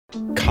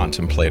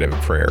Contemplative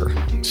prayer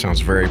sounds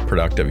very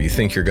productive. You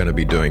think you're going to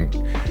be doing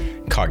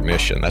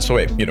cognition. That's the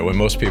way, when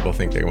most people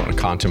think they want to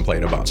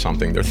contemplate about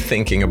something, they're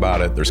thinking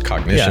about it. There's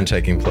cognition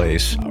taking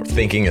place,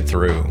 thinking it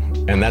through.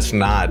 And that's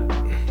not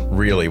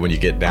really, when you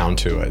get down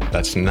to it,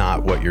 that's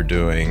not what you're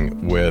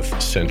doing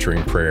with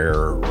centering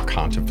prayer or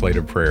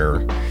contemplative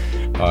prayer.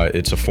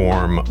 It's a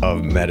form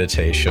of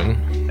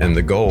meditation. And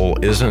the goal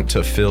isn't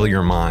to fill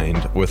your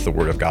mind with the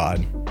Word of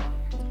God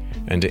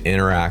and to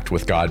interact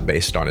with God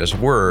based on His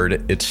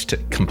Word. It's to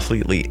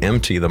completely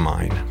empty the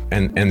mind.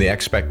 And the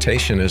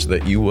expectation is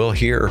that you will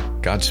hear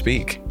God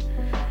speak.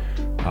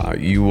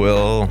 You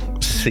will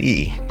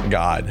see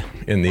God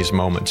in these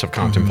moments of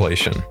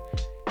contemplation.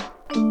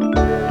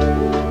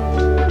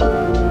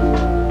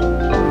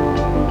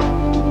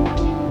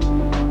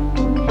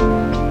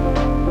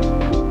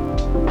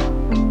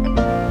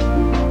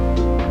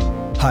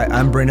 Hi,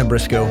 I'm Brandon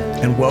Briscoe,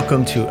 and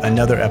welcome to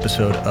another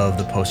episode of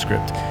The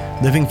Postscript,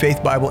 Living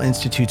Faith Bible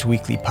Institute's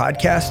weekly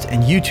podcast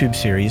and YouTube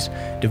series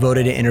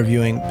devoted to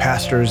interviewing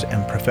pastors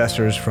and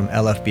professors from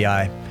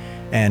LFBI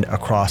and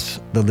across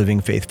the Living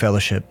Faith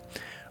Fellowship.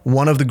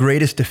 One of the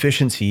greatest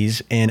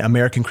deficiencies in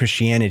American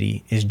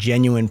Christianity is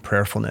genuine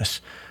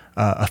prayerfulness,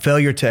 a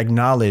failure to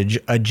acknowledge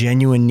a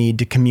genuine need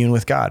to commune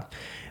with God.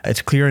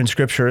 It's clear in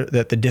Scripture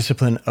that the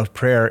discipline of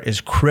prayer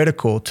is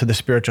critical to the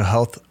spiritual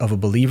health of a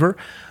believer,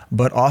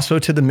 but also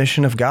to the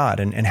mission of God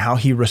and how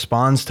He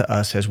responds to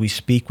us as we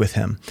speak with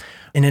Him.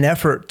 In an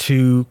effort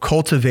to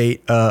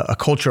cultivate a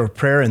culture of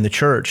prayer in the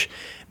church,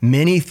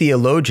 many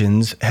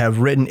theologians have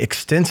written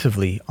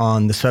extensively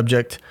on the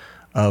subject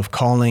of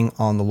calling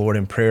on the Lord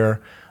in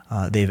prayer.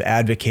 They've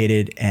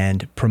advocated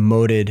and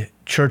promoted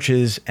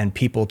churches and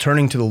people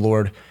turning to the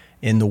Lord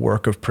in the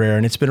work of prayer.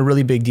 And it's been a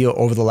really big deal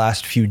over the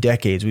last few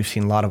decades. We've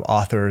seen a lot of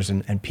authors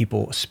and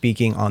people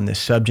speaking on this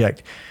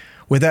subject.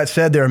 With that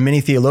said, there are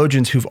many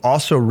theologians who've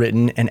also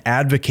written and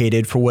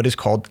advocated for what is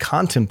called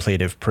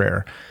contemplative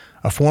prayer,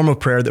 a form of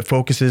prayer that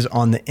focuses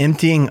on the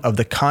emptying of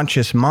the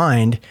conscious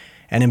mind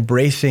and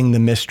embracing the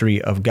mystery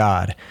of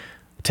God.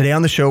 Today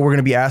on the show, we're going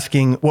to be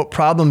asking, what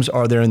problems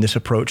are there in this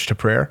approach to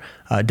prayer?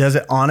 Does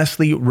it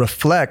honestly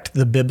reflect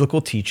the biblical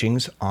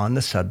teachings on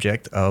the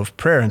subject of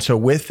prayer? And so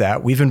with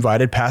that, we've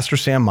invited Pastor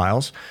Sam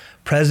Miles,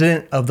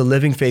 president of the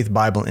Living Faith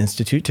Bible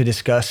Institute, to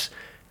discuss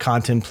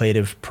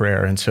contemplative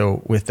prayer. And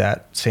so with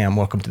that, Sam,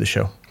 welcome to the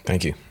show.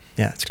 Thank you.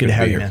 Yeah, it's good to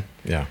have you, man.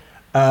 Yeah.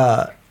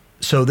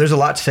 So there's a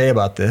lot to say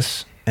about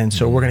this. And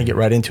so we're going to get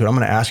right into it. I'm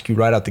going to ask you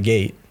right out the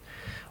gate,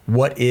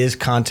 what is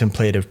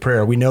contemplative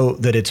prayer? We know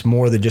that it's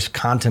more than just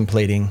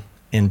contemplating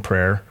in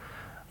prayer,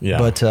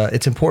 but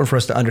it's important for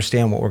us to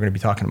understand what we're going to be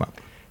talking about.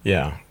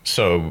 Yeah.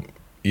 So,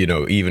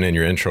 even in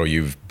your intro,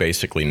 you've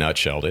basically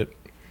nutshelled it.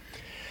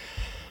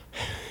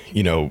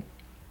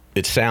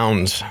 It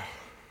sounds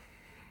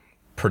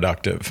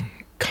productive.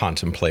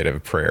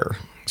 Contemplative prayer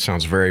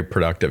sounds very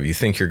productive. You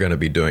think you're going to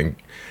be doing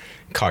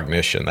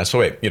cognition. That's the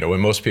way, when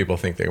most people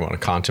think they want to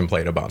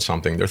contemplate about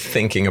something, they're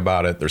thinking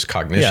about it. There's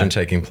cognition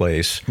taking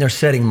place. They're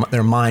setting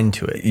their mind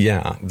to it.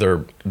 Yeah.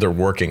 They're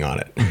working on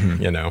it,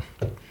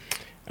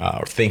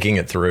 or thinking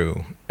it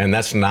through. And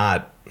that's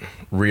not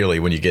really,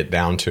 when you get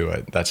down to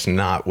it, that's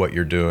not what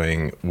you're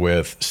doing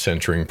with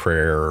centering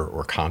prayer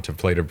or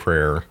contemplative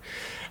prayer.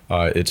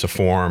 It's a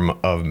form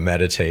of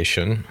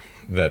meditation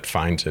that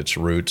finds its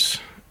roots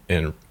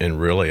in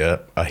really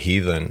a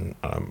heathen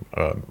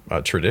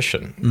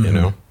tradition,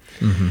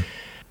 Mm-hmm.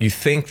 You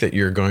think that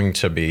you're going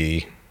to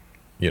be,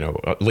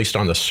 at least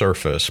on the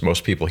surface,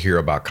 most people hear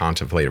about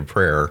contemplative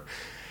prayer,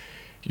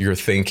 you're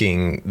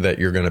thinking that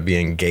you're going to be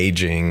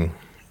engaging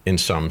in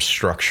some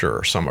structure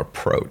or some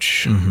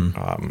approach.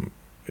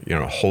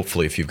 Mm-hmm.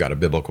 Hopefully if you've got a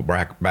biblical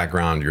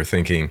background, you're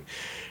thinking,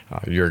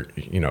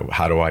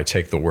 how do I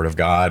take the Word of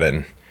God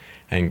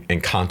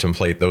and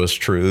contemplate those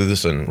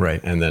truths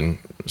and then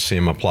see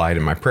them applied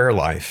in my prayer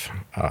life.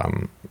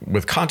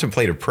 With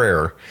contemplative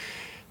prayer,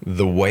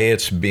 the way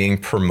it's being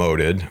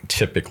promoted,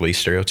 typically,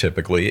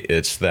 stereotypically,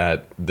 it's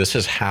that this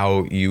is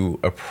how you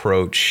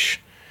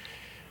approach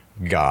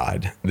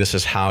God. This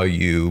is how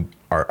you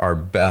are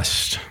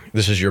best,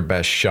 this is your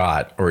best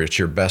shot, or it's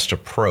your best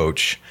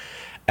approach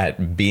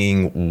at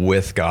being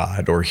with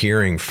God or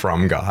hearing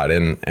from God.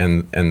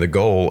 And the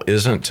goal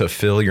isn't to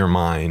fill your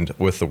mind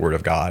with the Word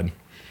of God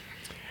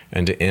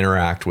and to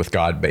interact with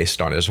God based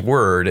on His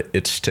Word.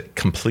 It's to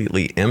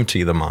completely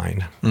empty the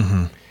mind.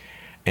 Mm-hmm.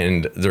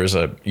 And there's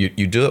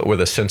you do it with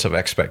a sense of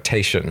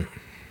expectation.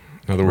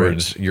 In other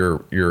words,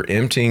 you're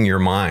emptying your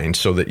mind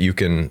so that you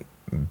can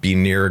be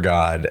near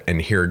God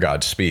and hear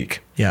God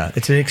speak. Yeah,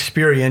 it's an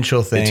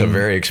experiential thing. It's a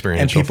very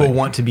experiential thing. And people thing.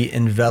 Want to be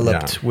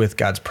enveloped with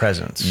God's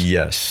presence.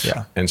 Yes.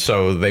 Yeah. And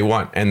so they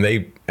want, and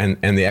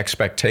the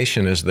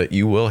expectation is that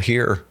you will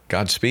hear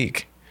God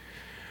speak.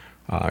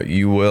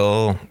 You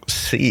will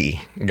see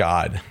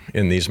God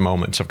in these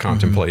moments of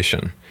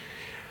contemplation.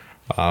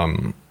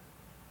 Mm-hmm.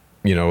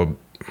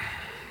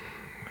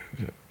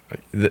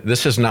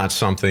 This is not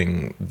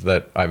something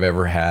that I've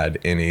ever had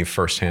any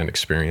firsthand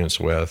experience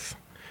with.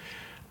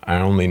 I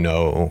only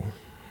know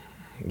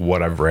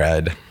what I've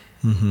read,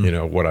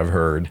 what I've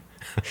heard.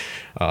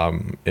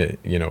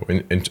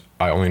 And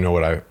I only know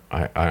what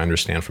I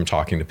understand from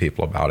talking to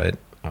people about it.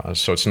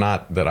 So it's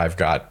not that I've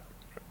got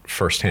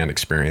firsthand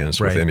experience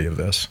with any of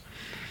this.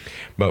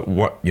 But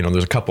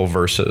there's a couple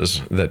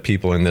verses that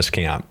people in this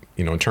camp,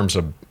 in terms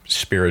of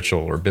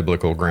spiritual or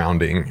biblical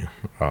grounding,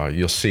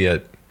 you'll see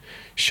it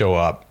show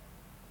up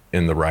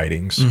in the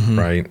writings,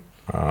 right?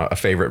 A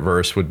favorite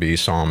verse would be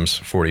Psalms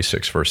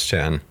 46, verse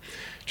 10,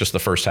 just the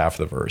first half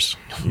of the verse.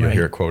 You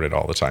hear it quoted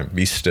all the time.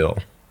 Be still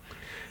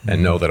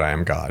and know that I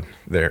am God.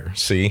 There,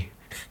 see?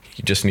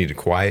 You just need to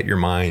quiet your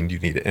mind. You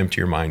need to empty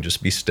your mind.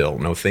 Just be still.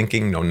 No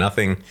thinking, no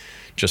nothing.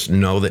 Just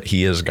know that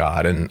he is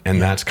God. And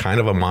that's kind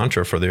of a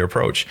mantra for the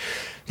approach.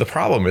 The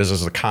problem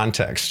is the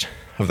context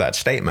of that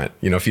statement.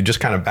 If you just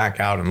kind of back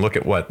out and look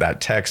at what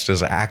that text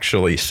is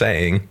actually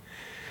saying,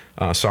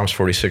 Psalms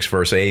 46,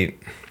 verse 8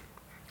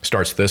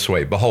 starts this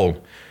way.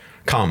 Behold,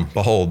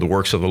 the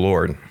works of the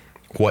Lord.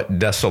 What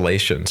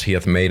desolations he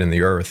hath made in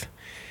the earth.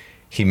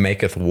 He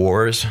maketh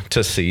wars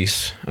to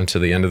cease unto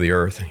the end of the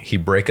earth. He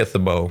breaketh the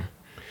bow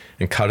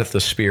and cutteth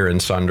the spear in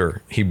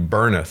sunder. He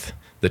burneth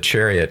the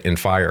chariot in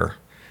fire.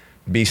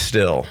 Be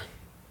still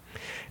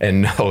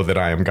and know that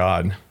I am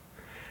God.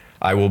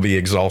 I will be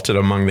exalted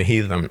among the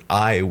heathen.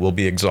 I will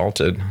be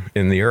exalted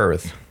in the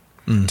earth.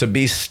 To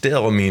be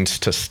still means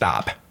to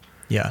stop.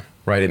 Yeah.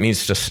 Right. It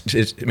means to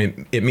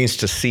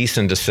cease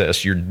and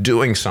desist. You're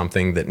doing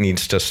something that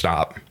needs to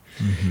stop.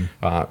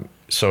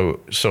 So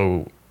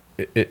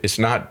it's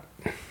not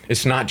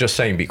just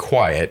saying be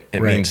quiet.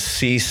 It means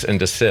cease and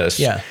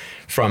desist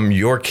from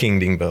your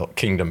kingdom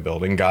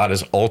building. God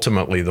is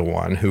ultimately the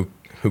one who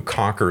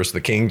conquers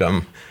the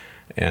kingdom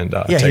and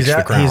takes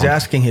the crown. He's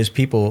asking his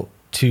people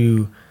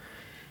to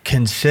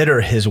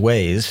consider his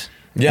ways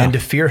and to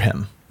fear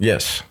him.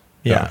 Yes.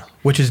 Yeah.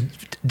 Which is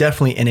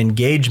definitely an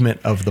engagement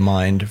of the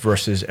mind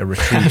versus a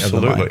retreat of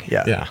the mind.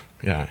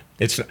 Yeah.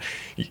 It's,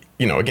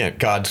 again,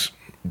 God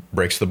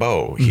breaks the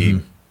bow.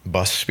 He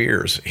busts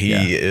spears.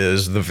 He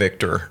is the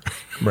victor.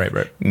 Right.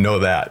 Know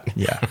that.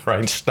 Yeah.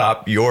 Right.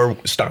 Stop your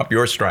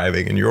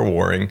striving and your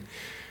warring.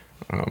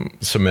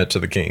 Submit to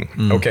the king.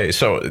 Okay.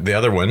 So the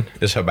other one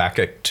is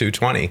Habakkuk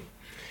 2:20.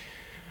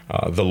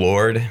 The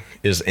Lord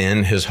is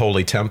in his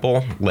holy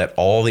temple. Let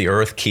all the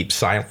earth keep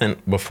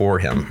silent before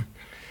him.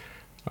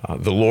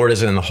 The Lord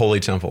is in the holy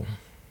temple.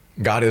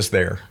 God is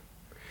there.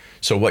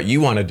 So what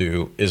you want to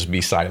do is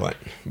be silent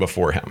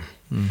before him.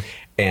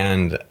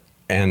 And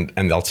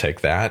they'll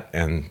take that,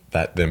 and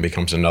that then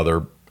becomes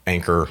another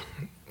anchor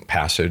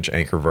passage,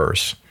 anchor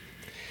verse.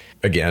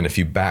 Again, if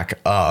you back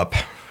up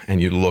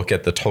and you look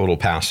at the total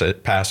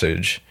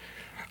passage,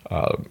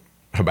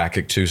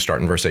 Habakkuk 2,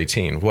 starting verse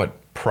 18,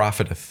 what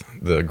profiteth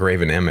the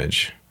graven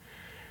image,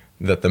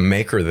 that the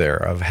maker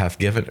thereof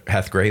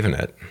hath graven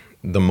it,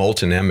 the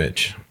molten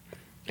image,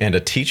 and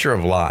a teacher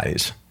of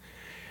lies,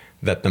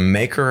 that the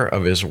maker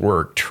of his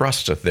work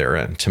trusteth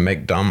therein to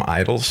make dumb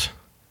idols?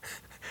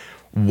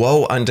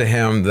 Woe unto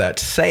him that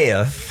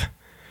saith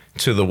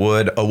to the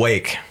wood,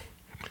 awake.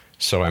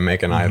 So I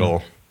make an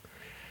idol,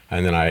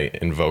 and then I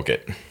invoke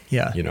it.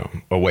 Yeah.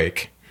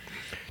 Awake.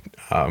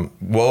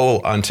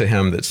 Woe unto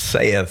him that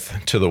saith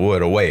to the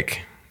wood,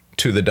 awake,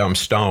 to the dumb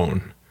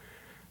stone,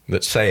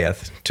 that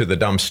saith to the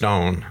dumb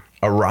stone,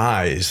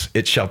 arise,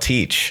 it shall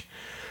teach.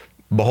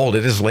 Behold,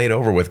 it is laid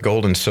over with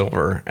gold and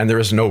silver, and there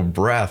is no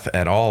breath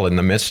at all in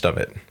the midst of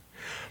it.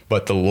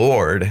 But the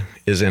Lord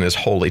is in his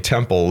holy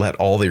temple. Let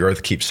all the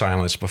earth keep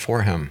silence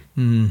before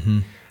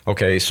him.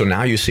 Okay, so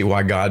now you see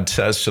why God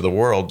says to the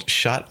world,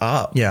 shut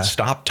up. Yeah.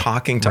 Stop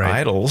talking to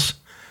idols.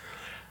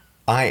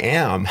 I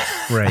am.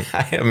 Right.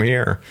 I am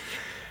here.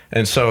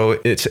 And so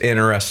it's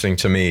interesting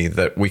to me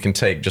that we can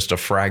take just a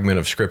fragment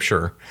of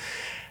scripture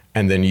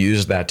and then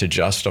use that to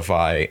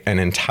justify an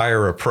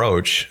entire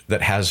approach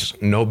that has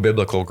no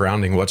biblical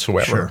grounding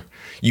whatsoever. Sure.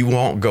 You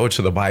won't go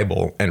to the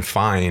Bible and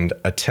find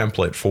a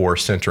template for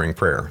centering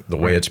prayer the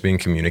way it's being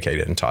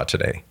communicated and taught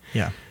today.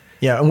 Yeah.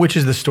 Yeah, and which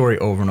is the story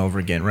over and over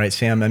again, right,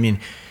 Sam? I mean,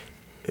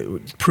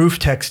 proof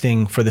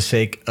texting for the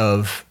sake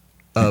of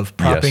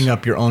propping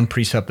up your own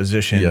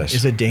presupposition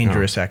is a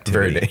dangerous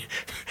activity.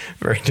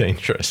 Very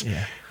dangerous.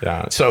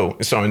 Yeah. So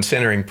in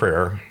centering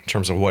prayer, in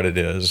terms of what it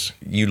is,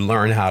 you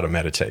learn how to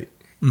meditate.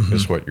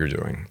 Is what you're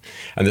doing.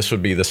 And this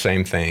would be the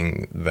same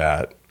thing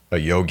that a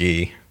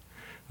yogi,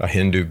 a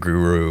Hindu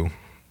guru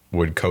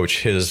would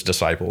coach his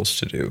disciples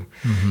to do.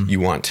 You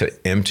want to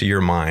empty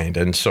your mind.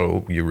 And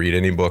so you read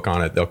any book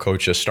on it, they'll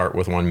coach you, start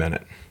with 1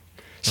 minute,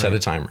 set a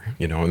timer,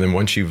 and then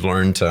once you've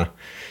learned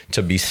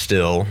to be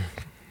still,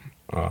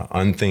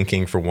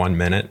 unthinking for 1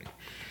 minute,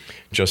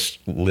 just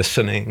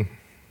listening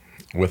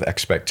with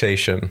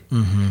expectation,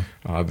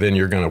 then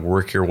you're going to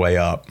work your way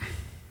up.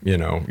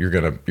 You're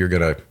going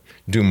to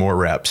do more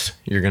reps.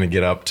 You're going to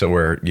get up to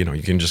where, you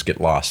can just get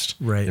lost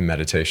in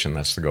meditation.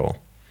 That's the goal.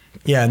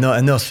 Yeah.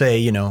 And they'll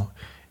say,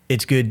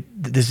 it's good.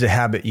 This is a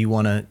habit you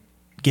want to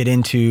get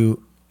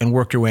into and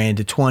work your way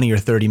into 20 or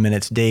 30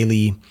 minutes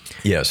daily.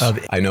 Yes.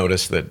 I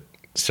noticed that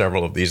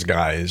several of these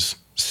guys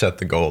set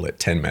the goal at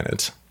 10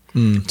 minutes.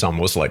 It's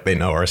almost like they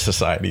know our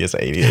society is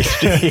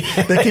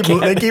ADHD.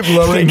 they keep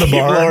lowering the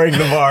bar. Lowering the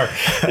bar.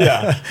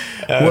 Yeah.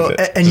 Well,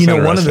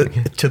 and one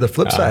of to the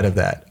flip side of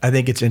that, I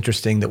think it's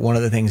interesting that one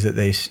of the things that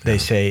they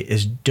say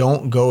is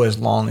don't go as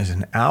long as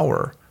an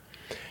hour,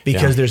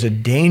 because there's a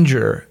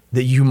danger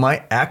that you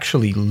might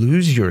actually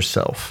lose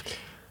yourself.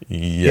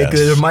 Yes.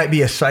 There might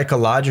be a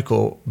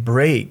psychological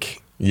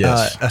break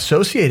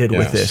associated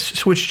with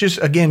this, which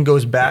just, again,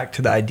 goes back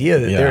to the idea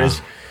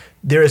that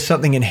there is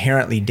something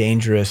inherently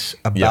dangerous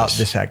about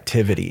this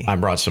activity. I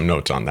brought some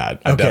notes on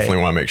that. I definitely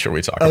want to make sure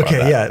we talk about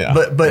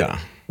that. But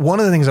one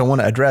of the things I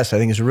want to address, I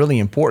think is really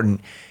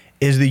important,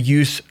 is the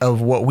use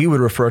of what we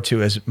would refer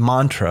to as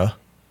mantra,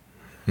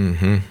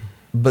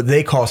 but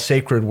they call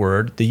sacred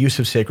word, the use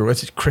of sacred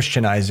words. It's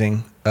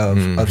Christianizing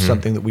of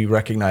something that we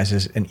recognize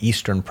as an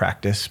Eastern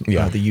practice,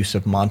 the use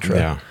of mantra.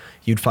 Yeah.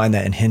 You'd find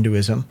that in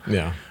Hinduism.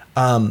 Yeah.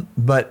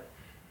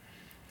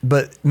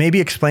 But maybe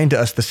explain to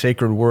us the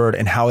sacred word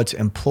and how it's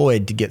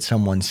employed to get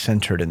someone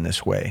centered in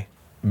this way.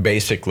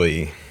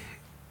 Basically,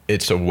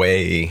 it's a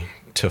way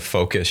to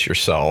focus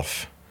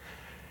yourself.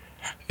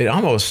 It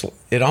almost,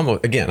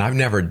 again, I've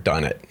never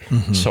done it.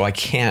 So I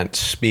can't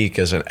speak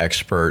as an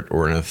expert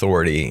or an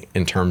authority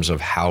in terms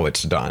of how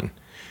it's done,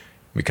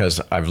 because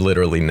I've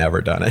literally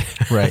never done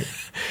it. Right.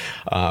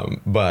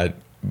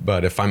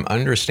 But if I'm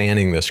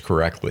understanding this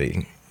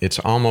correctly, it's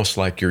almost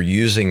like you're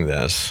using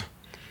this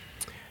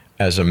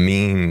as a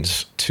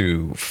means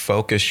to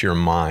focus your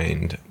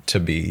mind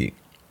to be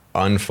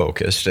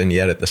unfocused, and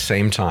yet at the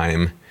same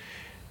time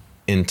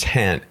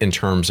intent in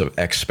terms of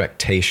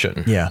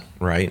expectation. Yeah.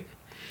 Right?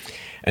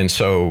 And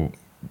so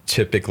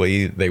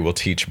typically they will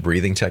teach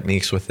breathing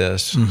techniques with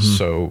this.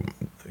 So,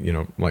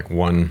 like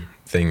one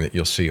thing that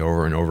you'll see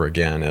over and over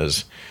again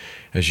is,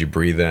 as you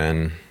breathe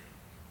in,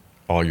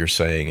 all you're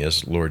saying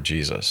is, Lord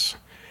Jesus.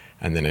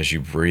 And then as you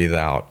breathe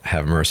out,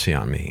 have mercy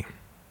on me.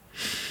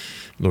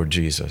 Lord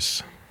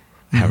Jesus,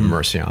 have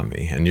mercy on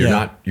me. And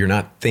you're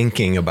not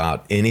thinking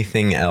about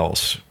anything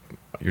else.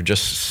 You're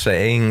just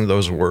saying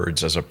those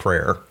words as a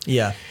prayer.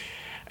 Yeah.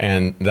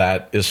 And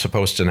that is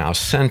supposed to now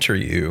center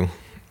you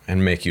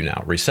and make you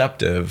now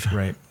receptive.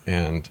 Right.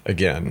 And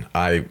again,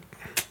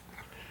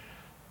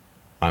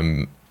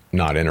 I'm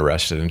not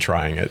interested in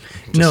trying it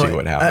to see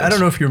what happens. I don't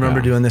know if you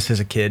remember doing this as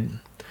a kid,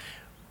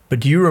 but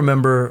do you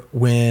remember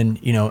when,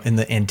 in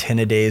the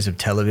antenna days of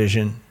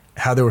television,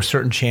 how there were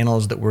certain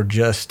channels that were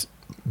just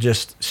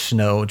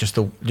snow, just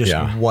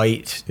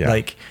white,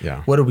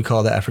 what do we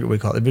call that? I forget what we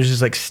call it. It was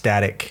just like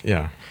static.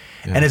 Yeah.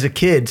 And as a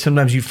kid,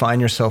 sometimes you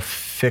find yourself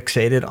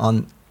fixated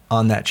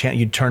on that channel.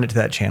 You'd turn it to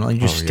that channel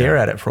and you just stare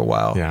at it for a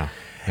while. Yeah.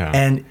 Yeah.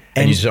 And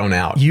you zone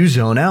out. You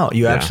zone out.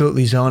 You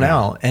absolutely zone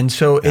out. And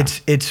so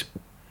it's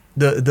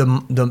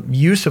the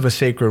use of a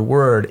sacred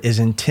word is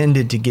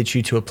intended to get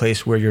you to a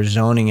place where you're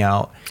zoning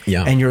out,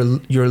 and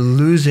you're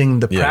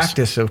losing the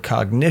practice of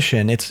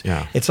cognition.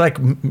 It's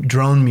like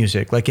drone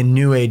music, like in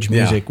New Age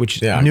music,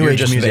 which New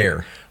Age music,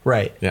 there.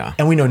 Right? Yeah,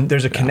 and we know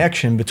there's a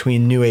connection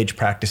between New Age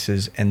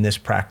practices and this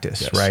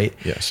practice, right?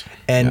 Yes,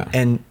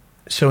 and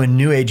so in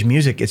New Age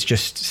music, it's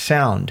just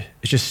sound.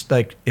 It's just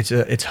like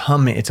it's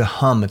humming. It's a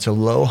hum. It's a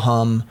low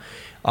hum.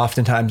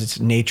 Oftentimes it's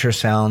nature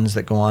sounds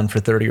that go on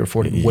for 30 or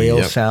 40,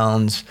 whale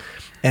sounds.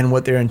 And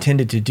what they're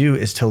intended to do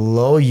is to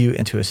lull you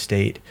into a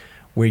state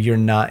where you're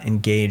not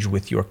engaged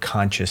with your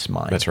conscious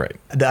mind. That's right.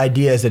 The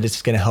idea is that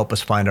it's going to help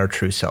us find our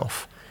true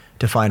self,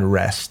 to find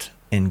rest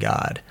in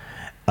God,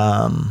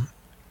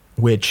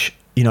 which,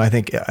 I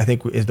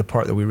think is the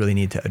part that we really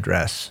need to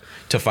address.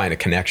 To find a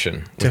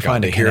connection with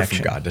God, to hear from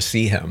God, to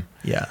see Him.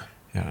 Yeah.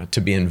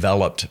 To be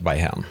enveloped by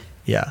Him.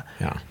 Yeah.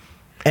 Yeah.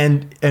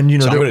 And so I'm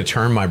going to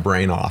turn my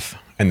brain off.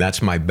 And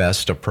that's my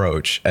best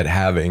approach at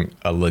having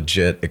a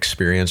legit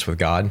experience with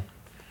God.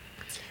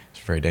 It's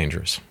very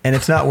dangerous. And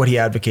it's not what he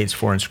advocates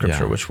for in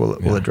Scripture, which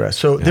we'll address.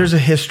 So there's a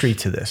history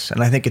to this.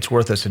 And I think it's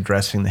worth us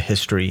addressing the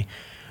history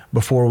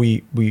before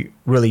we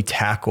really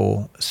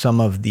tackle some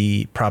of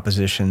the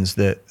propositions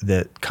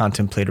that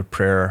contemplative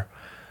prayer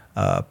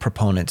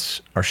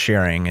proponents are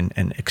sharing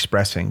and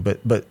expressing.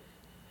 But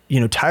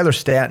Tyler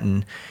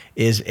Staton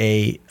is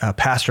a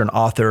pastor and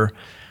author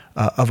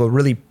of a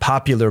really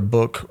popular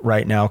book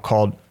right now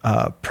called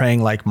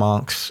Praying Like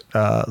Monks,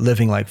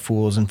 Living Like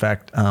Fools. In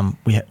fact,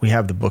 we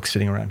have the book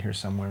sitting around here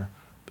somewhere.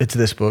 It's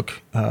this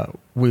book.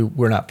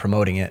 We're not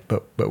promoting it,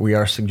 but we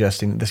are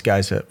suggesting that this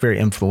guy's very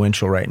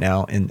influential right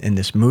now in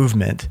this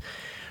movement.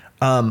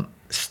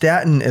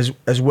 Staton,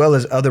 as well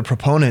as other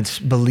proponents,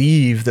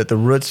 believe that the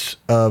roots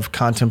of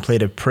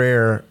contemplative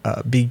prayer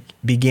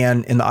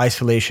began in the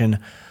isolation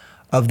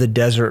of the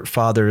desert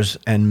fathers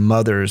and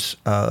mothers,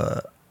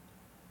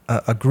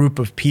 a group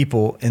of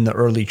people in the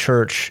early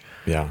church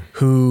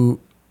who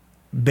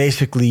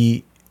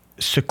basically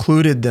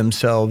secluded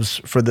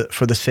themselves for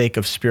the sake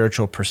of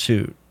spiritual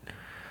pursuit.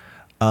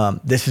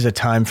 This is a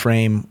time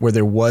frame where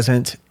there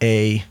wasn't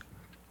a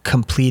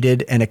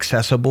completed and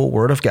accessible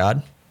Word of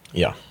God.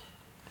 Yeah.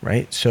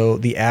 Right? So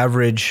the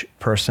average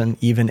person,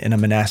 even in a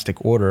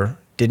monastic order,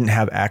 didn't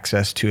have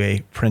access to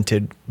a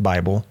printed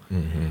Bible.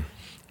 Mm-hmm.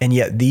 And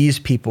yet these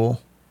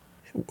people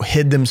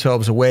hid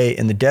themselves away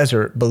in the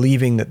desert,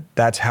 believing that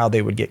that's how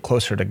they would get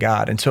closer to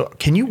God. And so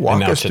can you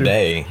walk us through? And now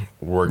today,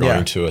 we're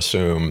going to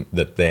assume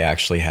that they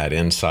actually had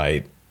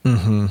insight.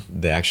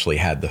 They actually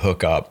had the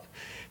hookup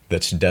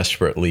that's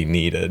desperately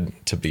needed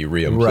to be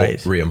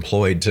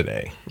reemployed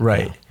today.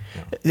 Right.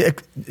 Yeah.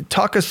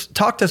 Talk to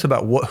us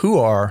about who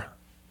are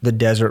the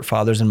desert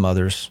fathers and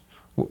mothers.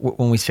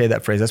 When we say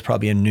that phrase, that's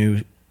probably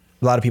a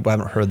lot of people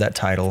haven't heard that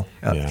title.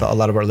 A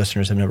lot of our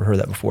listeners have never heard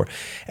that before.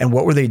 And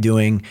what were they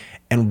doing?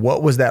 And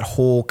what was that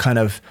whole kind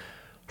of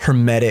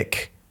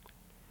hermetic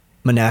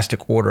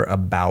monastic order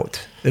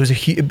about?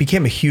 It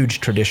became a huge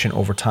tradition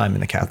over time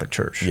in the Catholic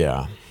Church.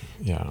 Yeah.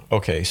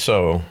 Okay,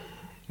 so,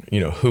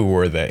 who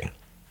were they?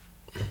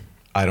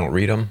 I don't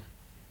read them.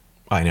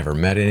 I never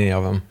met any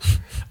of them.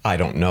 I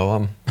don't know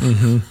them.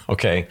 Mm-hmm.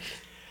 Okay.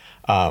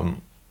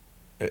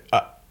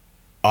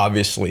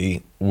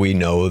 Obviously, we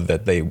know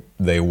that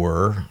they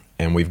were,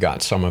 and we've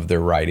got some of their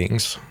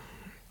writings.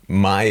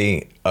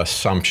 My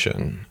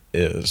assumption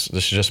is,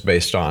 this is just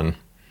based on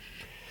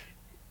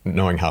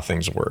knowing how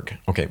things work.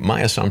 Okay, my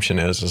assumption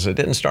is it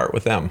didn't start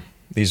with them.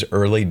 These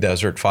early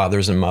desert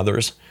fathers and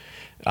mothers,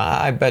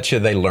 I bet you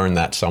they learned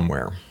that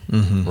somewhere,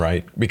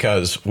 right?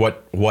 Because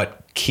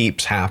what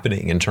keeps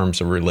happening in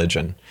terms of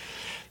religion,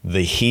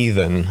 the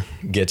heathen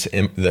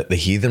the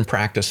heathen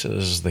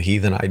practices, the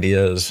heathen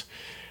ideas,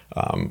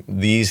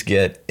 these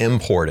get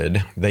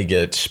imported, they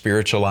get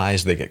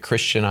spiritualized, they get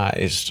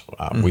Christianized.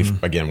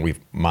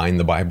 We've mined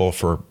the Bible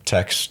for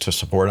texts to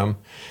support them.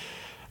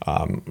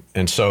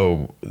 And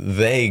so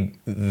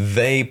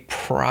they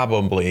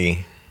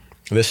probably,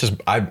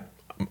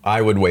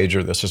 I would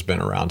wager this has been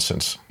around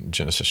since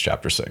Genesis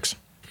chapter 6.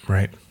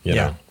 Right. You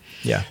know?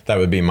 Yeah. That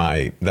would be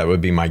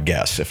my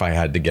guess if I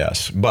had to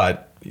guess.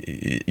 But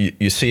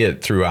you see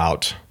it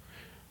throughout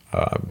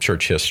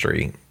church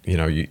history.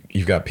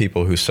 You've got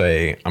people who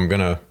say, I'm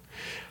gonna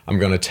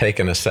take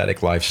an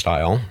ascetic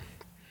lifestyle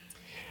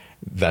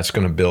that's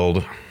going to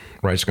build,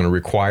 right? It's going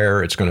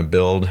to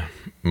build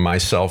my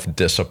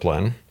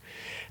self-discipline.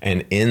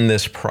 And in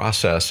this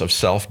process of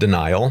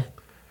self-denial,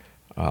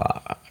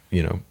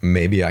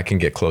 maybe I can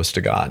get close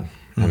to God.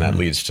 And that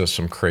leads to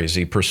some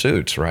crazy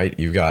pursuits, right?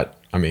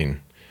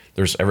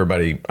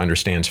 Everybody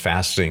understands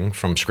fasting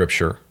from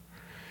Scripture,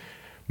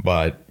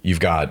 but you've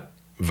got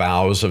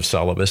vows of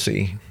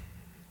celibacy.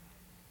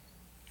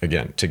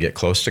 Again, to get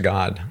close to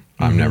God,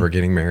 I'm never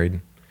getting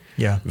married.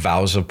 Yeah.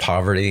 Vows of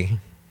poverty.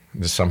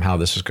 Somehow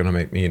this is going to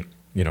make me,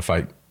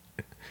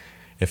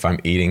 if I'm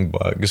eating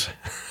bugs,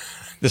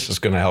 this is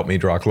going to help me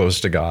draw close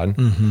to God.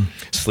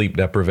 Sleep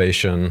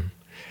deprivation,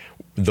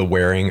 the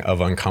wearing of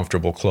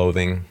uncomfortable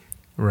clothing.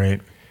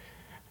 Right.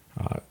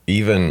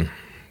 Even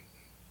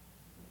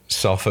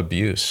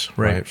self-abuse,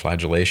 right?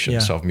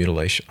 Flagellation,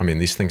 self-mutilation. I mean,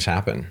 these things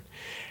happen.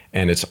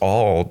 And it's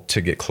all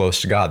to get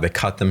close to God. They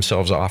cut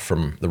themselves off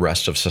from the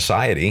rest of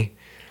society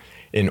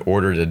in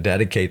order to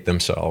dedicate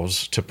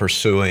themselves to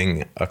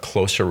pursuing a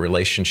closer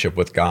relationship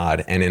with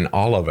God. And in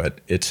all of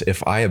it, it's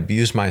if I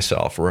abuse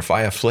myself, or if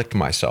I afflict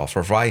myself, or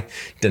if I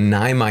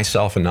deny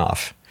myself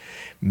enough,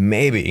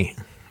 maybe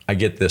I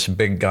get this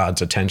big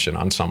God's attention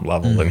on some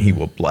level, and he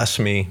will bless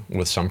me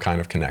with some kind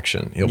of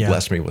connection. He'll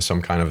bless me with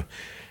some kind of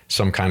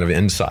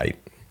insight.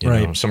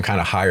 Some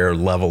kind of higher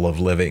level of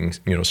living,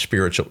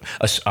 spiritual,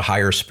 a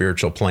higher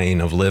spiritual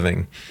plane of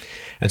living.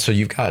 And so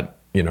you've got,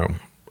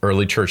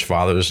 early church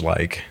fathers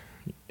like,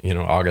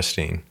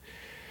 Augustine,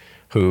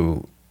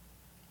 who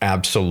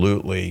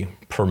absolutely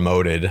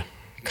promoted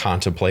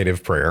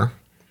contemplative prayer,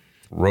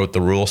 wrote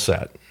the rule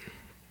set,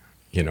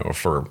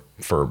 for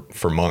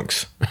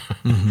monks.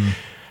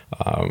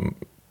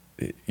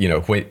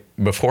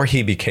 Before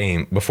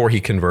he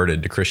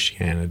converted to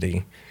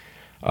Christianity,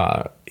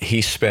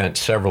 he spent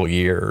several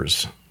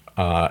years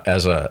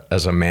as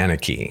a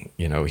Manichae.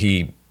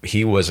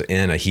 He was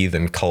in a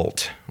heathen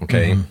cult,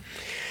 okay?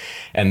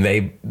 And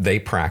they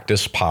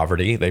practiced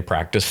poverty, they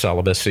practiced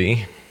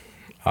celibacy.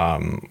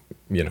 And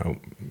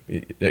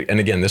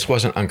again, this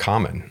wasn't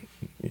uncommon.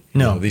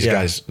 These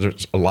guys,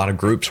 there's a lot of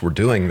groups were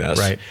doing this.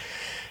 Right.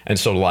 And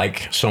so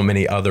like so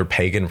many other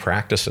pagan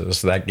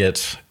practices, that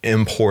gets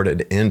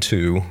imported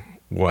into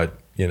what,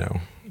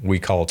 we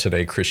call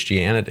today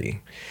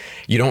Christianity.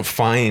 You don't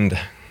find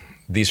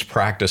these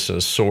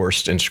practices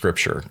sourced in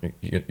Scripture.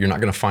 You're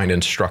not going to find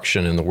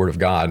instruction in the Word of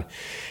God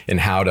in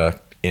how to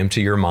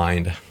empty your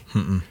mind,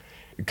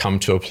 come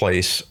to a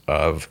place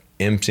of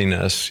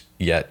emptiness,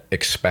 yet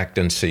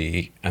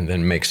expectancy, and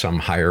then make some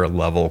higher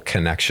level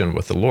connection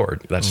with the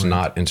Lord. That's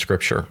not in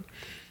Scripture.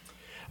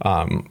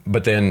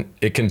 But then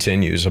it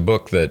continues, a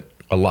book that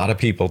a lot of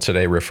people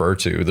today refer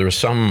to. There's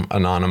some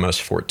anonymous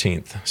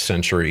 14th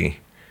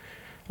century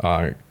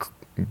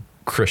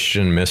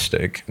Christian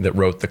mystic that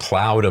wrote The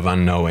Cloud of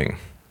Unknowing.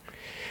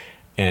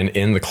 And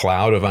in The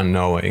Cloud of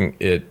Unknowing,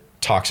 it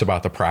talks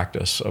about the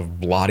practice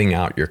of blotting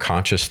out your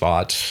conscious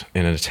thoughts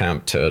in an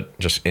attempt to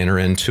just enter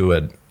into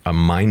a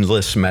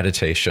mindless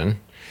meditation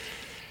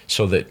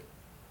so that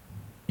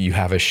you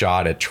have a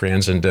shot at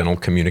transcendental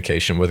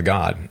communication with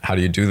God. How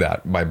do you do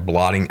that? By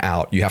blotting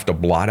out. You have to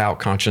blot out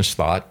conscious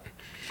thought.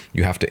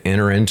 You have to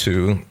enter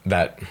into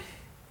that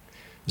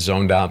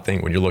zoned out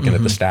thing when you're looking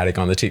at the static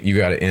on the TV. You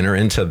got to enter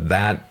into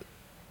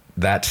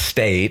that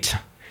state,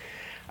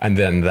 and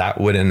then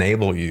that would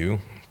enable you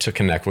to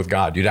connect with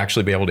God. You'd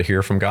actually be able to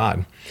hear from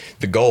God.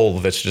 The goal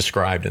that's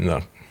described in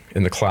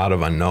the cloud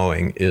of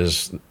unknowing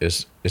is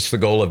it's the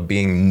goal of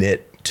being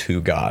knit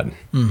to God.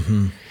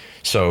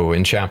 So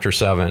in chapter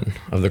 7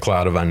 of the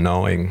cloud of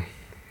unknowing,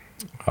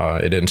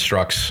 it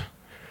instructs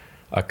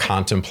a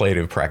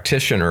contemplative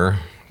practitioner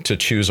to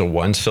choose a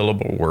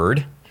one-syllable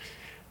word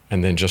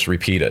and then just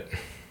repeat it.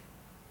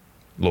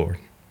 Lord,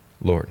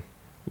 Lord,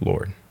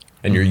 Lord.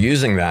 And you're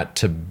using that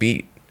to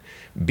beat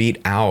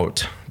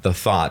out the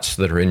thoughts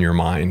that are in your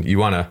mind. You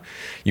want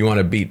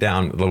to beat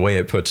down, the way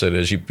it puts it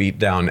is you beat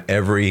down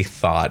every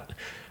thought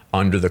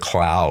under the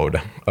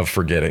cloud of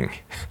forgetting.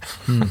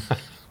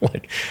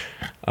 Like,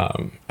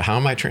 how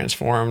am I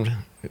transformed?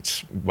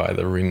 It's by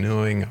the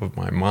renewing of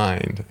my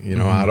mind.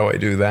 How do I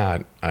do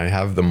that? I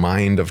have the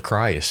mind of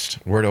Christ.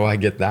 Where do I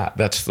get that?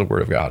 That's the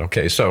word of God.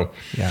 Okay, so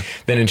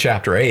then in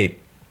chapter 8,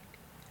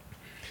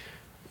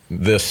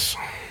 this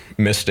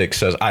mystic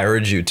says, I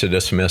urge you to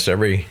dismiss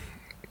every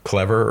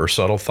clever or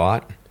subtle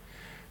thought,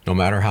 no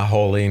matter how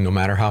holy, no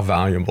matter how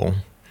valuable.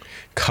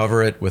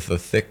 Cover it with a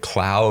thick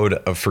cloud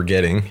of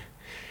forgetting,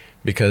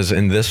 because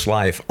in this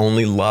life,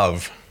 only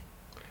love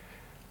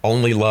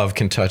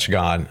can touch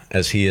God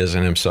as he is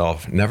in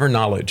himself, never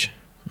knowledge.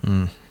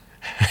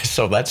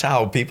 So that's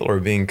how people are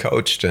being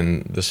coached,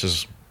 and this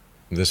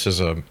is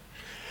a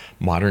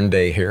modern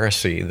day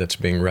heresy that's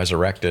being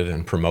resurrected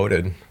and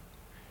promoted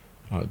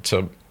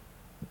to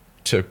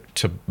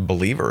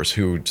believers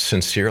who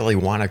sincerely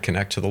want to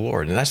connect to the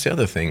Lord. And that's the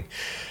other thing.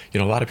 A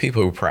lot of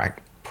people who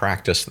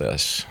practice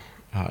this,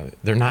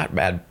 they're not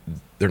bad.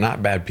 They're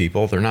not bad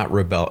people. They're not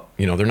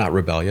They're not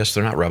rebellious.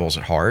 They're not rebels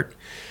at heart.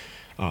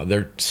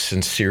 They're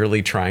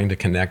sincerely trying to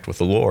connect with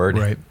the Lord,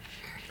 right,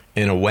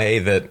 in a way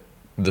that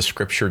the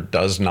Scripture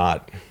does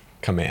not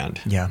command.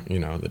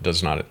 That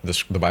does not.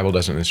 The Bible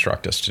doesn't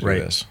instruct us to do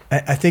this.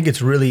 I think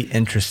it's really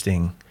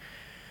interesting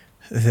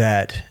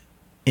that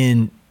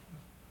in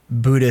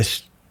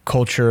Buddhist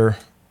culture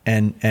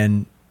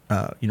and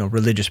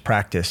religious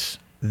practice,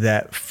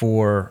 that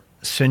for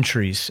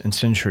centuries and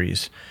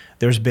centuries,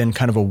 there's been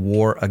kind of a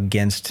war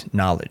against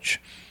knowledge.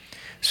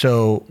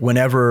 So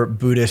whenever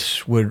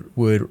Buddhists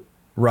would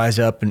rise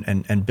up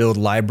and build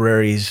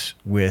libraries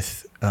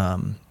with,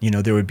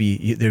 there'd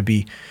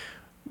be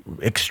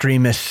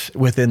extremists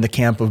within the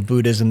camp of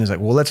Buddhism. There's like,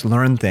 well, let's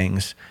learn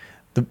things.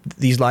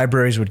 These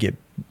libraries would get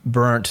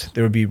burnt.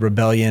 There would be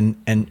rebellion,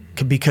 and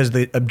because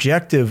the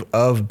objective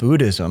of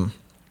Buddhism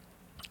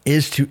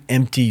is to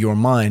empty your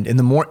mind, and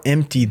the more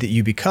empty that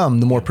you become,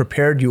 the more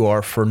prepared you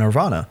are for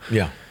nirvana.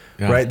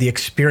 Right, the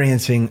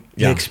experience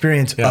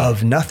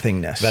of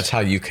nothingness. That's how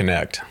you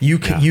connect. You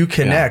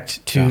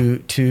connect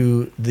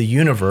to the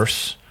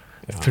universe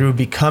through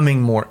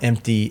becoming more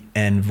empty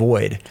and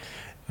void.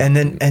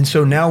 And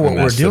so now what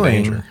we're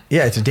doing,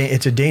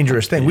 it's a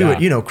dangerous thing. We would,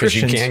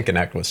 Christians, you can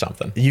connect with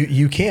something.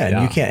 You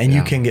can,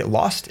 you can get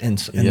lost in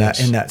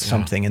that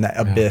something, in that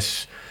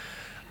abyss.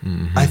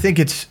 I think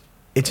it's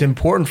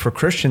important for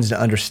Christians to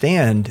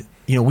understand.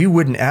 We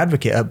wouldn't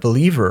advocate,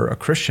 a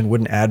Christian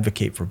wouldn't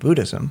advocate for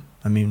Buddhism.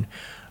 I mean,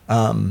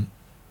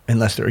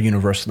 unless they're a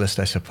universalist,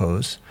 I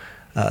suppose.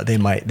 They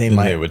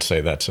would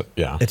say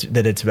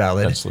that it's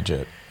valid. That's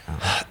legit.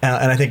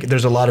 And I think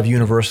there's a lot of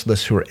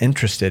universalists who are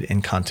interested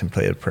in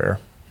contemplative prayer.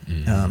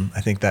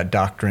 I think that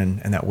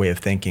doctrine and that way of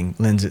thinking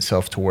lends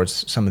itself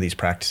towards some of these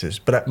practices.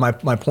 But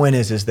my point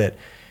is that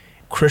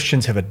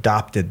Christians have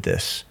adopted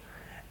this,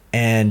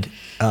 and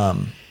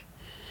I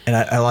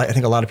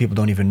think a lot of people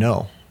don't even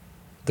know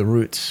the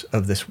roots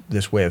of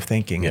this way of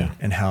thinking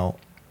and how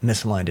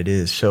misaligned it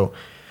is. So,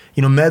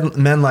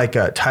 men like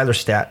Tyler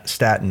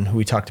Staton, who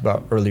we talked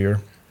about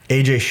earlier,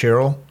 A.J.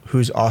 Sherrill,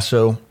 who's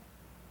also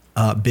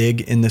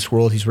big in this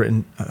world. He's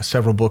written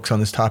several books on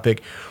this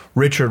topic.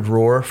 Richard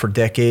Rohr, for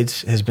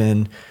decades, has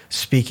been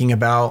speaking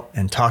about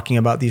and talking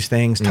about these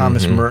things.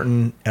 Thomas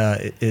Merton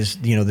is,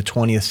 the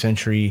 20th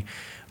century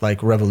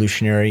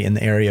revolutionary in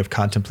the area of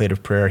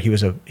contemplative prayer. He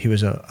was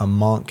a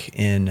monk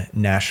in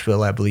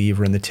Nashville, I believe,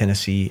 or in the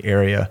Tennessee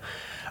area.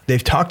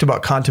 They've talked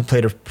about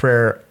contemplative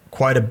prayer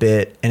quite a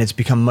bit, and it's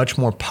become much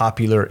more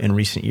popular in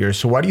recent years.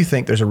 So why do you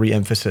think there's a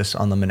re-emphasis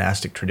on the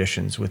monastic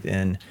traditions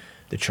within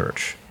the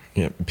church?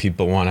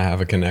 People want to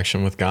have a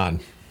connection with God.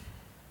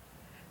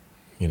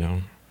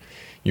 You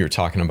were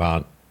talking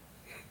about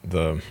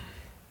the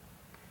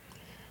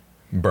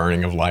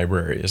burning of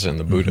libraries in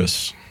the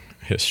Buddhist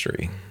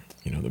history.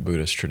 The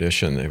Buddhist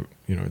tradition.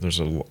 There's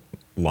a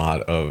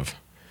lot of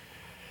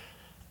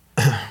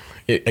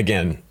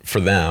again, for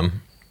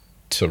them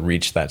to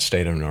reach that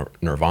state of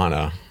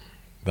nirvana.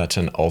 That's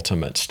an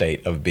ultimate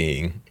state of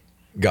being.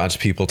 God's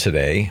people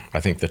today,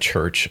 I think the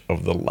church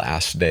of the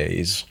last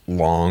days,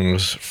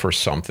 longs for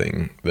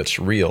something that's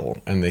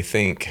real, and they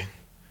think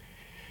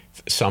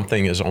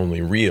something is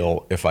only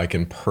real if I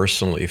can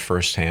personally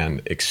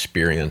firsthand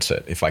experience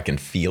it, if I can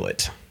feel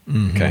it.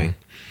 Okay.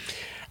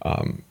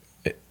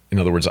 In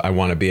other words, I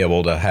want to be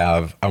able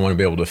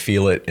to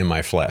feel it in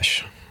my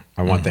flesh.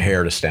 I want the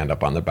hair to stand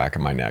up on the back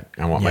of my neck.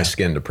 I want my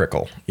skin to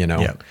prickle,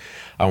 Yeah.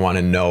 I want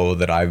to know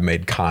that I've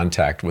made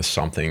contact with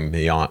something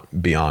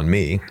beyond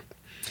me.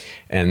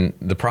 And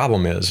the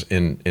problem is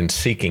in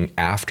seeking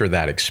after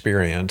that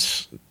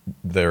experience,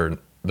 they're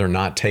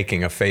not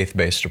taking a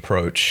faith-based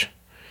approach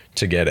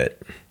to get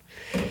it.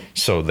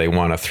 So they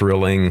want a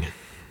thrilling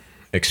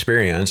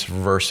experience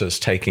versus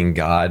taking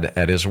God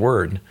at his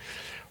word.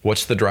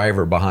 What's the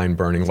driver behind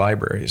burning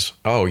libraries?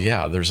 Oh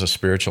yeah, there's a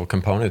spiritual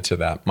component to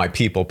that. My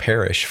people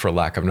perish for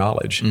lack of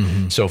knowledge.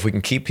 So if we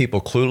can keep people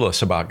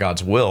clueless about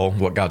God's will,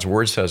 what God's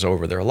word says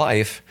over their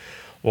life,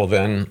 well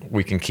then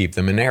we can keep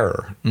them in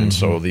error. And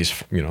so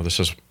this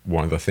is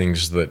one of the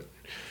things that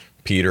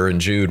Peter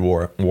and Jude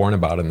warn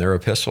about in their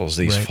epistles,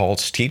 these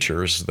false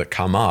teachers that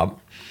come up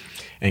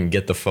and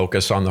get the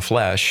focus on the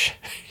flesh,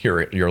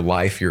 your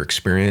life, your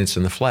experience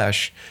in the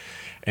flesh,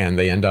 and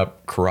they end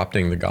up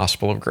corrupting the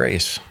gospel of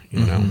grace, you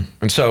know?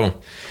 And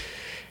so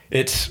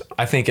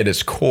I think at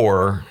its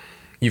core,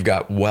 you've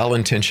got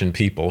well-intentioned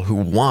people who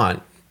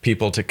want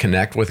people to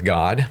connect with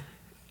God.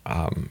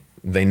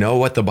 They know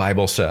what the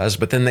Bible says,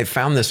 but then they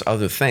found this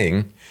other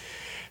thing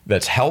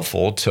that's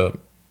helpful to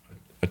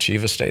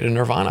achieve a state of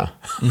nirvana,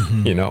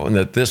 and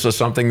that this is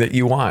something that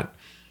you want.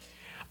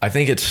 I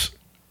think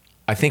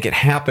it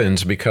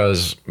happens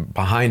because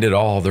behind it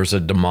all, there's a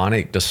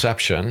demonic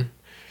deception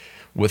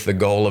with the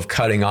goal of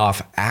cutting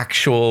off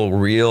actual,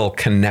 real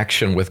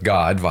connection with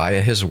God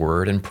via his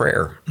word and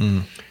prayer.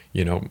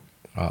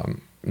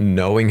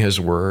 Knowing his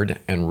word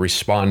and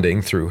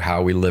responding through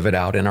how we live it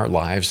out in our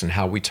lives and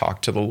how we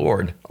talk to the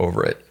Lord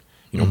over it,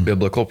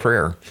 biblical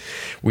prayer.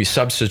 We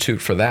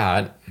substitute for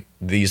that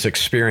these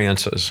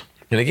experiences.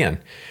 And again,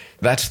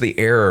 that's the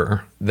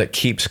error that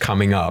keeps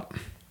coming up.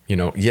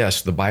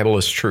 Yes, the Bible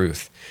is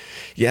truth.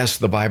 Yes,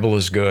 the Bible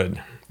is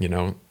good.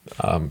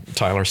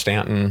 Tyler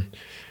Stanton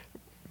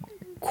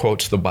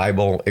quotes the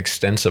Bible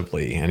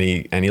extensively, and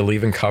he'll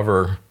even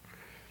cover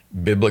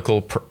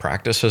biblical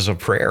practices of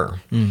prayer.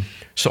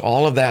 So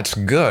all of that's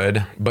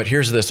good, but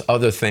here's this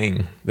other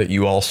thing that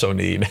you also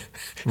need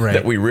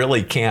that we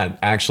really can't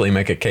actually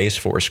make a case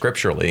for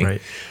scripturally,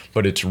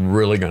 but it's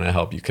really going to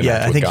help you connect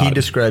with God. Yeah, I think he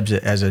describes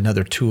it as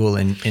another tool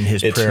in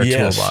his prayer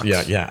toolbox.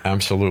 Yeah,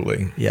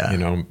 absolutely.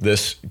 Yeah.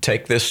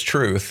 Take this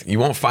truth. You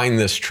won't find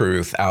this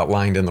truth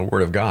outlined in the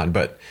Word of God,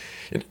 but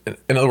in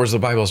other words, the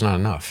Bible is not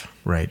enough.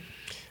 Right.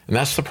 And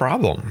that's the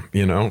problem,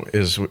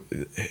 is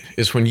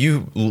when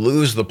you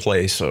lose the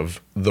place of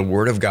the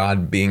Word of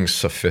God being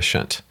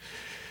sufficient.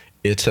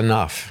 It's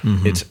enough.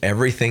 It's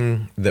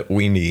everything that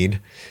we need.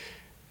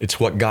 It's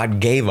what God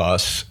gave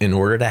us in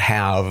order to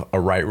have a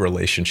right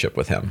relationship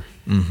with him.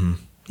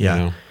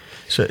 Yeah.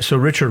 So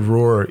Richard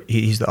Rohr,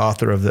 he's the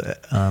author of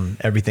the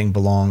Everything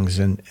Belongs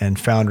and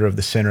founder of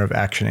the Center of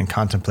Action and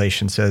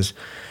Contemplation, says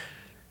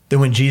that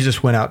when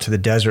Jesus went out to the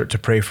desert to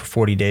pray for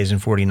 40 days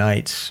and 40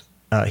 nights,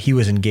 he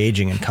was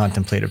engaging in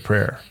contemplative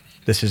prayer.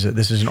 This is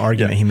an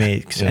argument he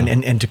makes. Yeah.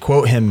 And to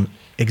quote him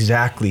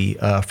exactly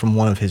from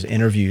one of his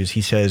interviews,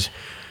 he says,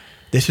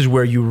 "This is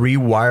where you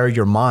rewire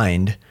your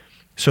mind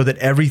so that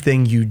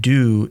everything you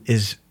do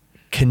is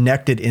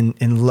connected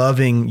in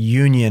loving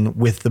union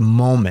with the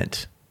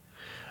moment,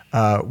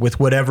 with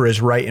whatever is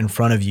right in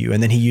front of you."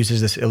 And then he uses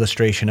this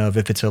illustration of,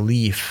 if it's a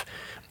leaf,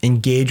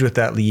 engage with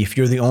that leaf.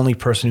 You're the only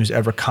person who's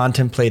ever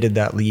contemplated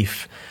that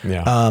leaf.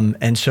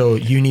 And so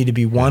you need to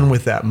be one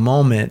with that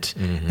moment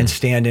and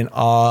stand in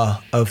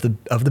awe of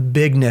the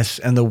bigness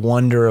and the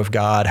wonder of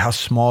God, how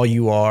small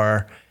you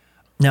are.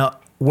 Now,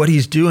 what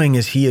he's doing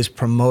is he is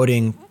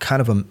promoting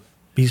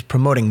he's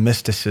promoting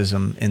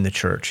mysticism in the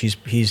church.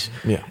 He's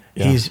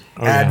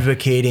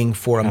advocating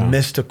for a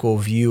mystical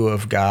view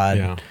of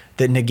God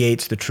that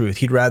negates the truth.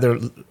 He'd rather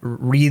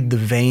read the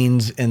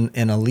veins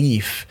in a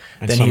leaf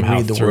than he'd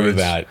read the through words.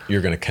 That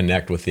you're going to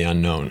connect with the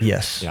unknown.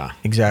 Yes,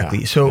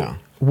 exactly. So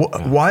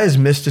why is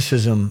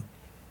mysticism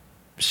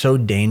so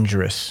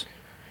dangerous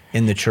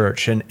in the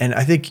church? And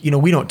I think,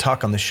 we don't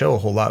talk on the show a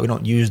whole lot. We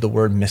don't use the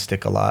word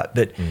mystic a lot,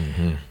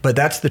 but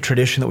that's the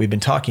tradition that we've been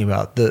talking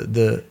about.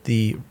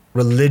 The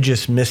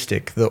religious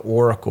mystic, the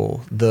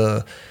oracle,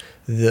 the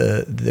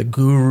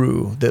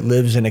guru that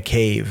lives in a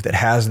cave, that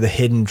has the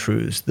hidden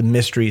truths, the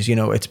mysteries.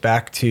 It's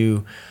back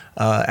to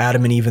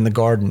Adam and Eve in the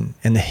garden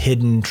and the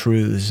hidden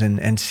truths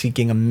and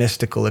seeking a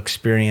mystical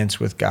experience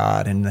with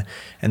God, and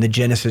the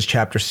Genesis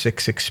chapter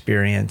 6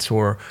 experience,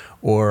 or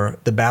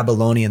the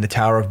Babylonian, the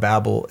Tower of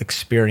Babel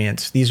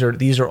experience. These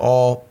are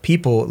all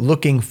people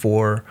looking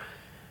for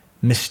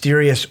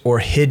mysterious or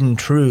hidden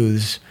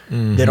truths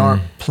that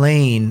aren't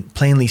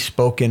plainly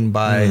spoken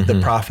by the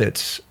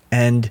prophets.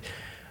 And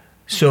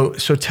so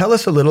tell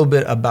us a little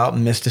bit about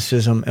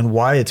mysticism and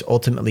why it's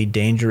ultimately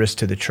dangerous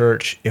to the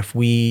church if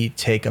we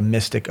take a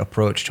mystic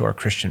approach to our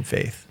Christian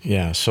faith.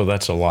 Yeah, so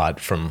that's a lot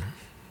from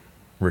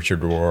Richard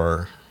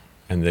Rohr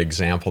and the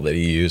example that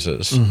he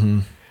uses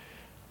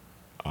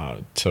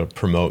to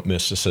promote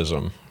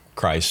mysticism.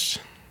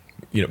 Christ,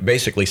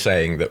 basically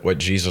saying that what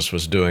Jesus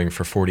was doing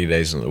for 40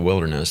 days in the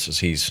wilderness is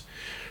he's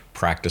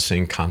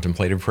practicing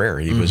contemplative prayer.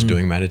 He was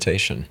doing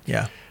meditation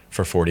Yeah.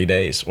 for 40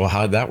 days. Well,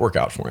 how did that work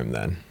out for him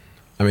then?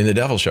 I mean, the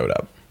devil showed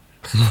up.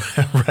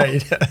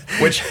 Right.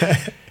 Which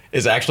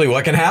is actually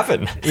what can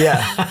happen.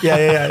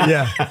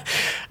 Yeah.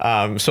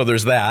 So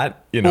there's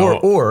that, you know.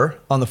 Or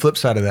on the flip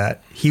side of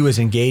that, he was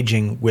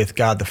engaging with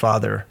God the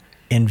Father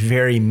in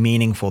very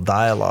meaningful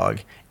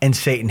dialogue, and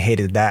Satan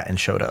hated that and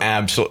showed up.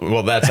 Absolutely.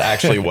 Well, that's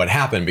actually what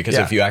happened, because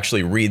if you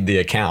actually read the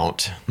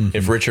account,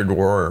 if Richard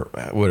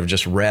Rohr would have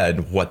just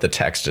read what the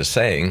text is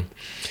saying,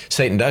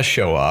 Satan does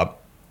show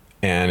up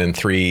and in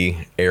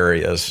 3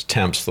 areas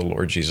tempts the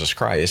Lord Jesus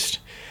Christ.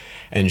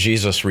 And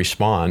Jesus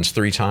responds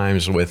 3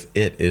 times with,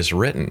 "It is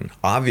written."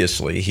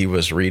 Obviously, he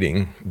was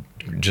reading,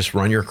 just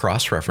run your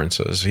cross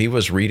references. He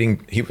was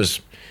reading, he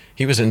was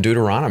in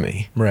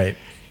Deuteronomy. Right.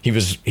 He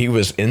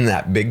was in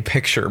that big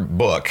picture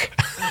book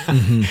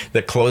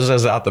that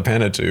closes out the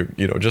Pentateuch,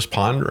 you know, just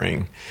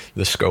pondering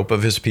the scope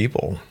of his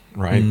people,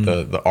 right?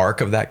 The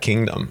arc of that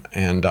kingdom.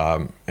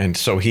 And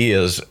so he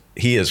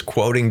is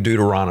quoting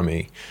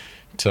Deuteronomy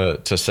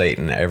to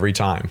Satan every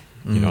time.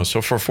 You know,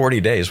 so for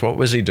 40 days, what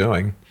was he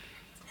doing?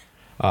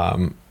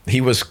 He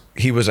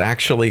was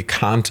actually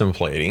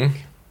contemplating.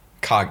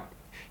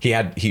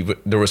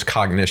 There was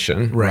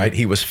cognition, right?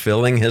 He was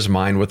filling his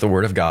mind with the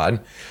Word of God,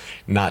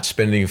 not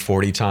spending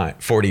 40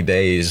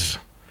 days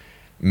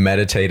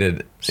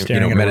meditating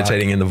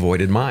in the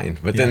voided mind.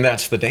 But then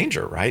that's the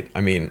danger, right?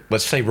 I mean,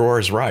 let's say Rohr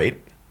is right,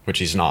 which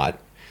he's not.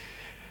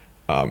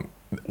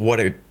 What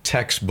a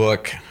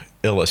textbook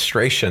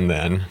illustration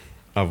then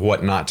of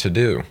what not to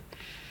do.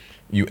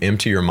 You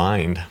empty your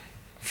mind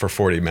for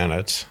 40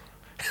 minutes.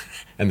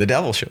 And the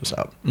devil shows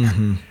up.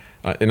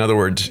 In other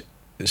words,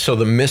 so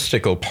the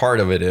mystical part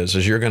of it is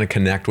you're going to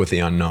connect with the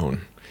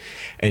unknown,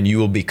 and you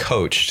will be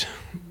coached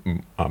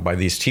by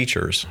these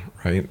teachers,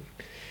 right?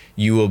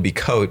 You will be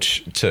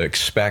coached to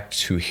expect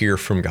to hear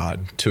from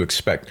God, to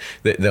expect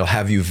that they'll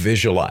have you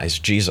visualize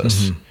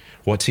Jesus.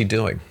 What's he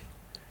doing?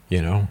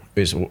 You know,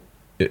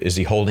 is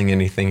he holding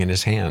anything in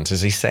his hands?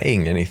 Is he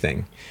saying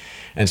anything?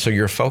 And so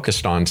you're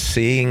focused on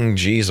seeing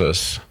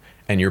Jesus,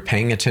 and you're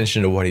paying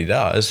attention to what he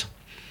does.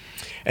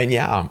 And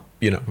yeah,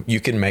 you know, you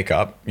can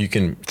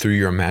through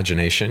your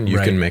imagination, you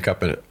can make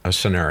up a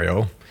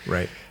scenario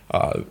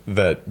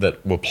that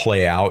will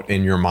play out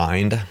in your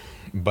mind.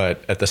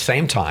 But at the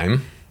same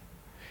time,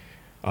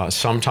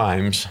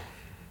 sometimes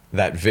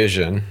that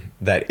vision,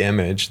 that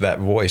image, that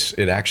voice,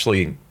 it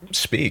actually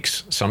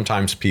speaks.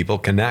 Sometimes people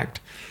connect.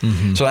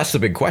 So that's the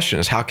big question,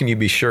 is how can you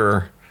be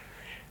sure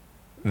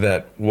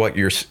that what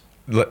you're,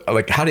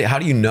 like, how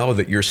do you know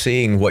that you're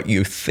seeing what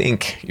you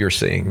think you're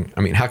seeing?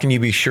 I mean, how can you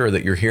be sure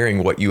that you're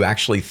hearing what you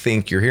actually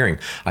think you're hearing?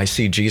 I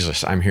see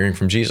Jesus. I'm hearing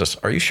from Jesus.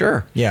 Are you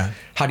sure? Yeah.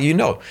 How do you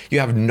know? You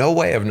have no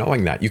way of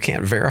knowing that. You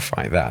can't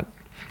verify that.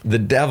 The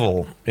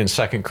devil in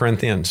 2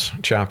 Corinthians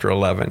chapter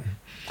 11,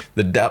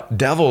 the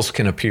devils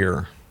can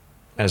appear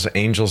as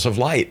angels of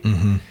light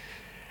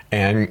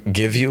and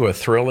give you a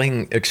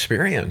thrilling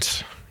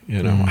experience.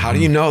 You know, how do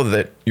you know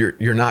that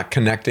you're not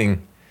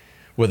connecting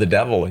with the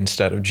devil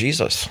instead of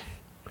Jesus?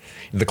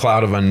 The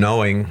cloud of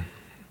unknowing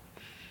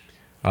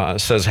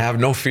says, have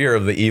no fear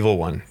of the evil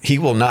one. He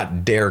will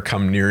not dare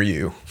come near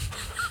you.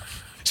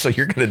 So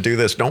you're going to do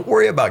this. Don't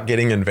worry about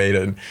getting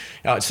invaded.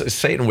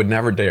 Satan would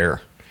never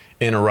dare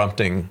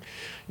interrupting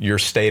your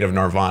state of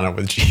nirvana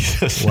with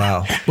Jesus.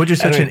 Wow. Which is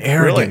such an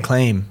arrogant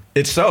claim.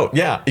 It's so,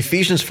 yeah.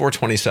 Ephesians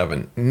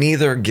 4:27,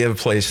 neither give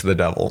place to the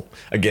devil.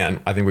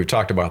 Again, I think we've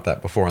talked about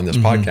that before on this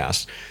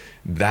podcast.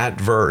 That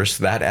verse,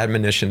 that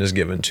admonition is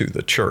given to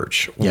the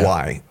church. Yeah.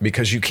 Why?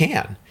 Because you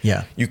can.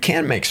 Yeah. You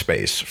can make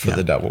space for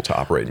the devil to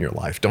operate in your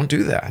life. Don't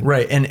do that.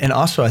 Right. And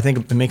also, I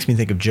think it makes me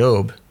think of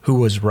Job, who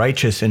was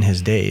righteous in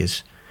his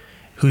days,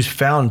 who's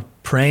found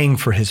praying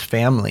for his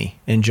family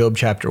in Job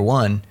chapter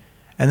 1,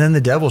 and then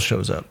the devil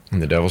shows up.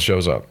 And the devil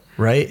shows up.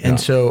 Right. Yeah. And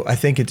so I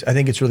think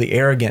it's really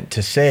arrogant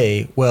to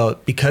say, well,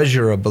 because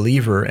you're a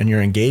believer and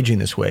you're engaging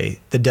this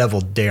way, the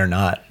devil dare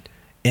not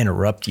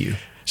interrupt you.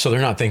 So they're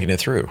not thinking it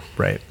through.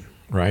 Right.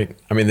 Right.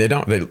 I mean, they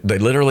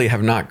literally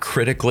have not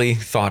critically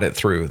thought it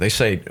through. They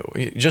say,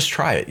 just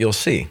try it. You'll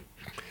see.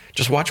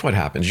 Just watch what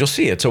happens. You'll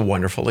see. It's a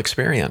wonderful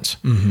experience.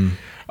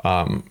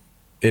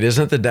 It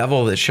isn't the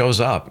devil that shows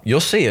up. You'll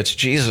see it's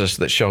Jesus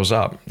that shows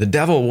up. The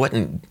devil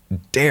wouldn't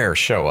dare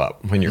show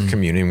up when you're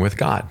communing with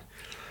God.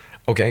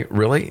 Okay,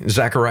 really?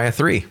 Zechariah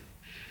 3.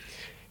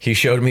 He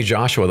showed me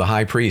Joshua, the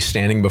high priest,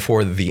 standing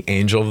before the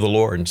angel of the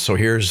Lord. So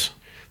here's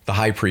the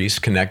high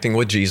priest connecting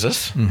with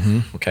Jesus.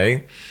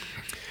 Okay.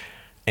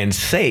 And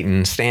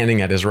Satan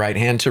standing at his right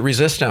hand to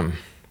resist him.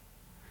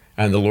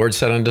 And the Lord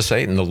said unto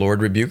Satan, the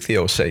Lord rebuke thee,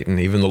 O Satan,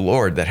 even the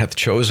Lord that hath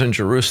chosen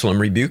Jerusalem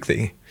rebuke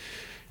thee.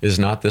 Is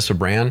not this a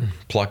brand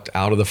plucked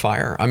out of the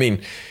fire? I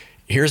mean,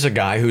 here's a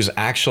guy who's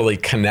actually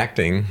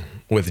connecting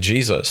with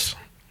Jesus,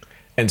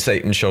 and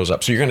Satan shows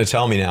up. So you're going to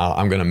tell me now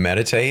I'm going to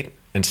meditate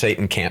and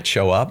Satan can't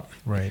show up?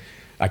 Right.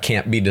 I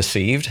can't be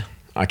deceived.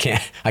 I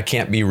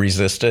can't be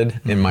resisted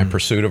in my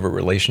pursuit of a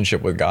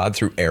relationship with God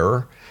through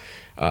error.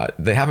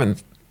 They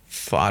haven't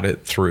thought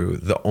it through.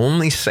 The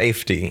only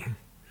safety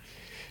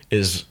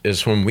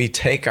is when we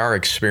take our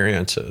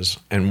experiences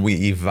and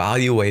we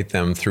evaluate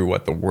them through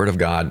what the Word of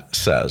God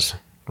says,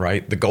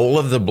 right? The goal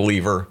of the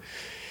believer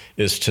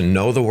is to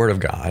know the Word of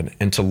God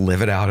and to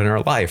live it out in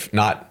our life,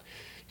 not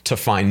to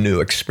find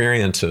new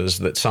experiences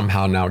that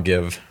somehow now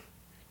to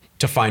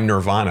find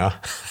nirvana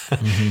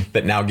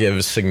that now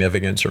gives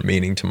significance or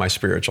meaning to my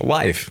spiritual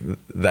life.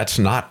 That's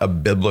not a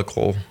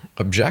biblical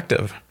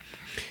objective.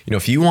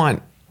 If you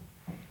want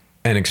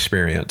an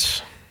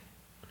experience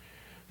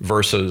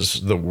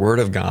versus the Word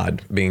of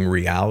God being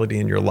reality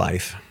in your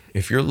life,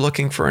 if you're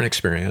looking for an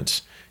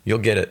experience, you'll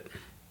get it.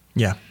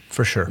 Yeah,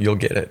 for sure. You'll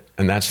get it.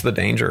 And that's the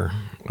danger.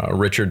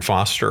 Richard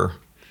Foster,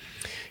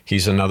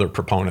 he's another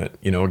proponent.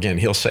 Again,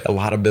 he'll say a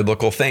lot of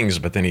biblical things,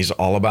 but then he's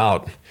all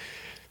about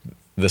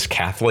this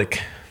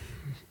Catholic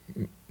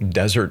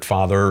desert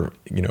father,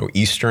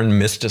 Eastern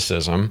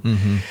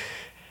mysticism.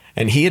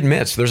 And he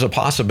admits there's a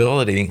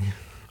possibility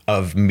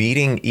of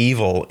meeting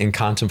evil in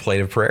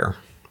contemplative prayer.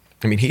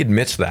 He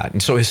admits that.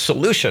 And so his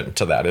solution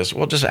to that is,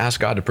 well, just ask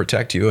God to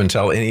protect you and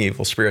tell any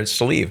evil spirits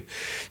to leave.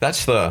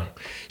 That's the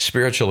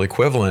spiritual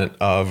equivalent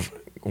of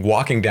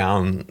walking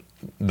down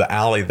the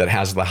alley that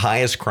has the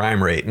highest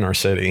crime rate in our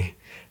city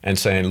and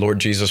saying, Lord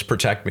Jesus,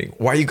 protect me.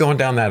 Why are you going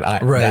down that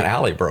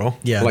alley, bro?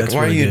 Yeah, why really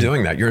are you good.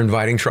 doing that? You're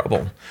inviting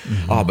trouble.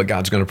 Oh, but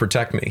God's going to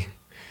protect me.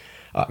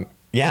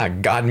 Yeah,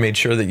 God made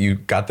sure that you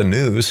got the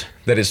news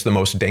that it's the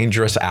most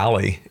dangerous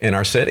alley in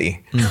our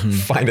city.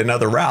 Find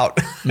another route,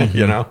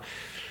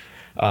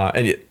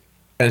 and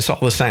it's all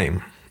the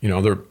same.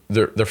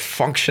 They're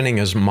functioning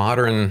as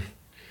modern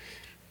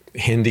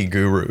Hindi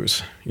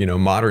gurus,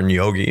 modern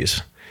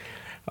yogis.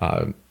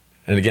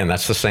 And again,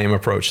 that's the same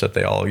approach that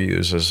they all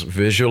use, is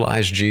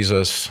visualize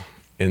Jesus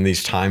in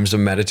these times of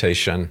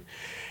meditation.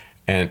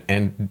 And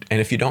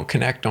if you don't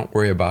connect, don't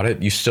worry about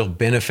it. You still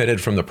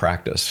benefited from the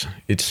practice.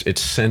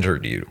 It's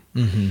centered you.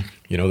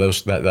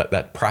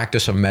 That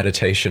practice of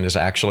meditation is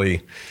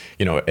actually,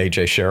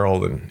 A.J.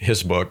 Sherrill in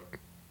his book,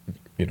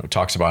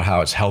 talks about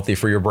how it's healthy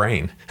for your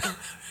brain.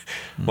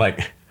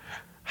 Like,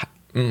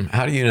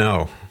 how do you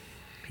know?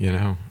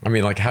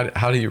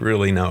 How do you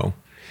really know?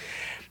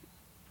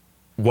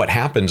 What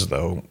happens,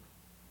 though,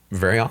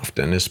 very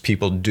often is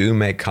people do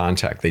make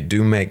contact. They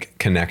do make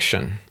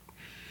connection.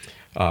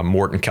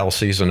 Morton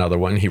Kelsey's another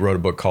one. He wrote a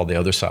book called The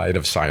Other Side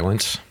of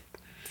Silence.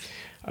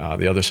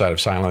 The Other Side of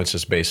Silence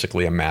is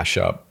basically a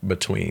mashup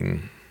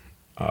between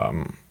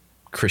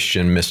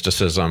Christian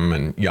mysticism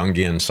and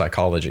Jungian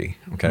psychology,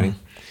 okay?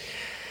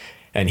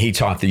 And he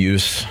taught the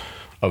use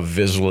of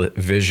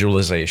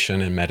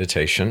visualization and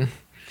meditation,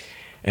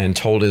 and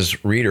told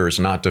his readers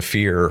not to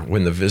fear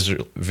when the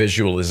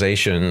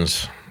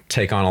visualizations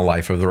take on a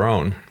life of their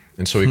own.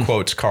 And so he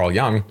quotes Carl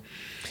Jung.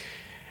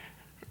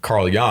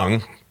 Carl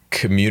Jung,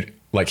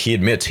 he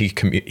admits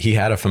he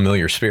had a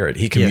familiar spirit.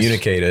 He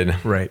communicated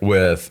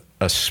with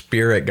a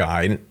spirit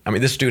guide.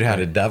 This dude had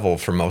a devil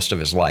for most of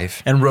his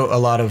life. And wrote a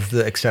lot of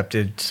the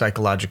accepted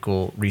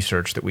psychological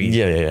research that we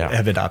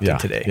have adopted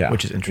today,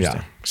 which is interesting.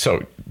 Yeah.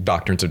 So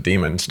Doctrines of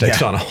Demons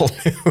takes on a whole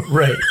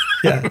new...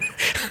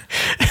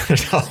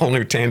 There's a whole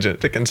new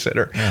tangent to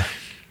consider.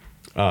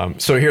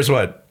 So here's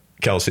what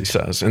Kelsey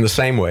says. In the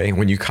same way,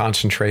 when you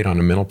concentrate on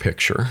a mental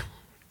picture,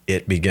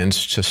 it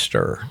begins to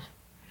stir.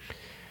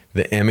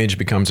 The image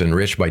becomes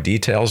enriched by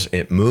details.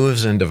 It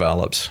moves and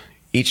develops.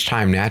 Each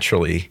time,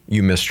 naturally,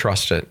 you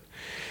mistrust it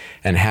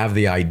and have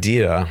the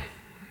idea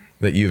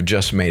that you've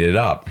just made it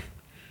up,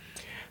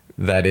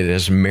 that it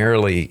is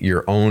merely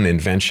your own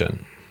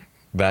invention.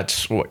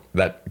 That's what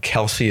that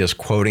Kelsey is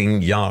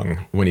quoting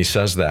Jung when he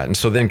says that. And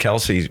so then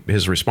Kelsey,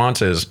 his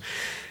response is,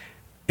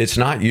 it's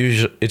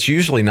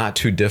usually not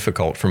too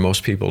difficult for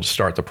most people to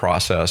start the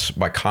process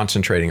by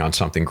concentrating on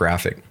something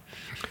graphic.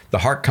 The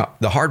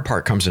hard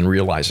part comes in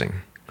realizing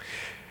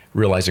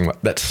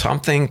that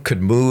something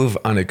could move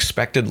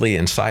unexpectedly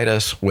inside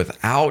us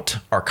without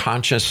our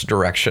conscious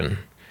direction.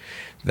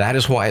 That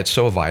is why it's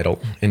so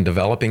vital in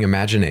developing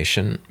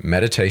imagination,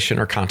 meditation,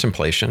 or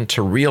contemplation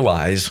to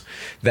realize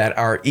that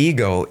our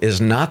ego is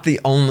not the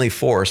only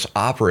force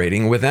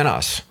operating within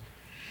us.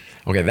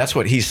 Okay, that's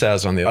what he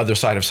says on The Other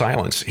Side of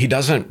Silence. He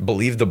doesn't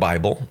believe the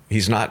Bible.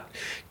 He's not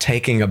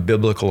taking a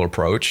biblical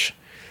approach.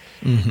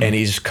 And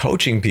he's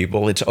coaching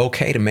people. It's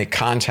okay to make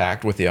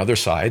contact with the other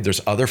side.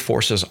 There's other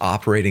forces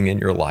operating in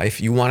your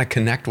life. You want to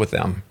connect with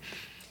them.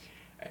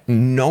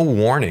 No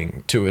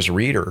warning to his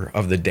reader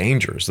of the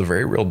dangers, the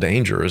very real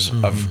dangers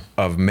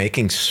of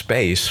making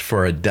space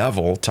for a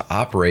devil to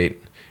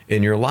operate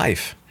in your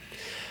life.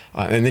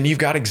 And then you've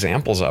got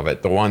examples of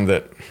it. The one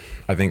that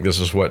I think this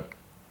is what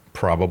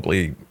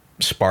probably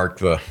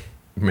sparked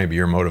maybe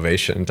your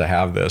motivation to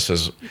have this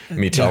is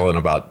me telling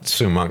about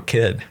Sue Monk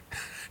Kidd.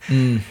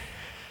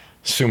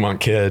 Sue Monk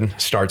Kidd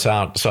starts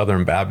out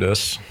Southern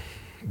Baptist,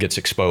 gets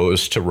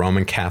exposed to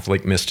Roman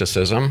Catholic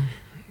mysticism.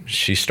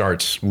 She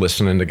starts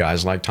listening to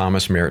guys like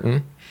Thomas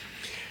Merton.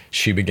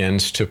 She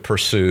begins to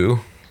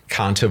pursue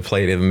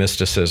contemplative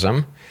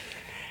mysticism.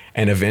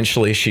 And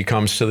eventually she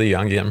comes to the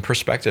Jungian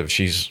perspective.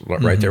 She's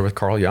right there with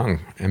Carl Jung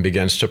and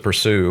begins to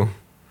pursue,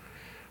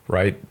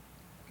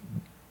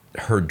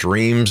 her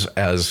dreams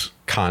as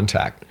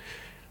contact.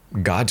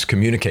 God's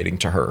communicating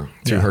to her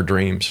through her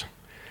dreams.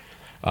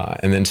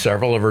 And then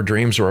several of her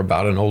dreams were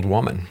about an old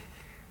woman.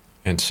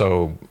 And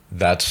so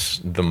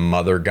that's the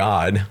mother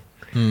God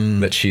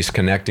that she's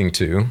connecting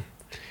to.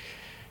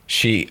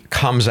 She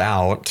comes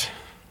out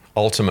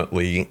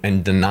ultimately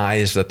and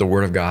denies that the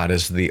Word of God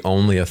is the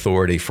only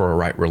authority for a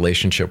right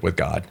relationship with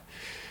God.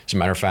 As a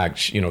matter of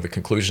fact, the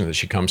conclusion that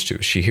she comes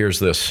to, she hears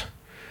this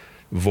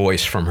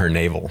voice from her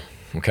navel,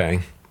 okay?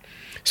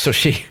 So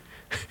she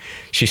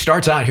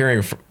starts out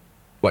hearing,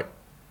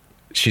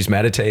 she's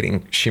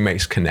meditating, she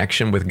makes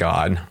connection with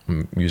God.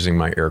 I'm using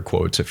my air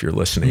quotes if you're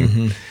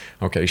listening.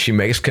 Okay, she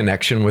makes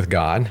connection with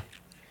God.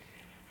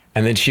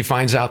 And then she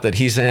finds out that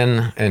he's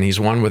in and he's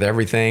one with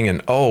everything,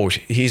 and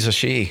he's a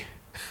she.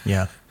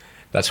 Yeah.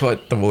 That's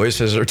what the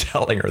voices are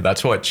telling her.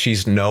 That's what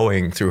she's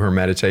knowing through her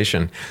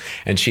meditation.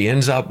 And she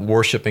ends up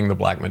worshiping the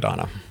Black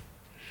Madonna.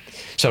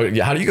 So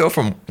how do you go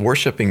from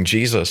worshiping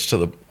Jesus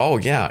to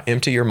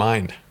empty your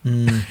mind?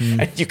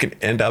 And you can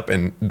end up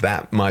in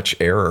that much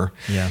error.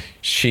 Yeah.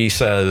 She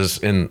says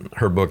in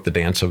her book, The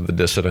Dance of the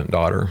Dissident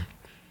Daughter,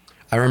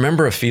 I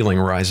remember a feeling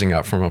rising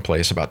up from a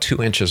place about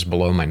 2 inches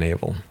below my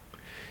navel.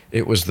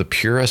 It was the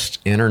purest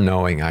inner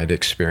knowing I'd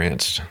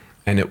experienced.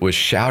 And it was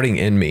shouting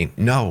in me,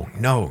 no,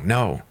 no,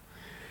 no.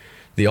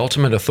 The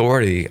ultimate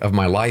authority of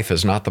my life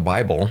is not the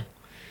Bible.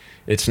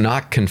 It's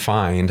not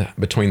confined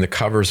between the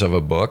covers of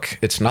a book.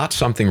 It's not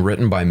something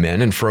written by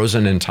men and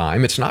frozen in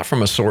time. It's not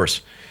from a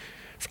source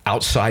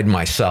outside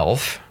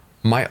myself.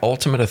 My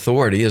ultimate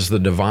authority is the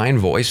divine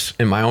voice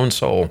in my own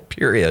soul,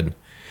 period.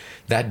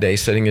 That day,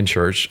 sitting in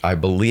church, I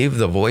believed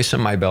the voice in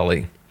my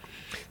belly.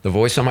 The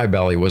voice in my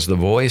belly was the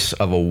voice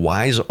of a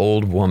wise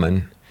old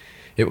woman.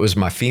 It was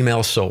my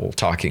female soul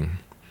talking.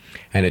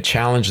 And it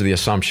challenged the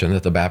assumption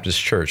that the Baptist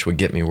church would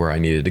get me where I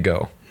needed to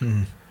go.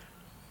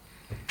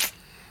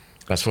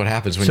 That's what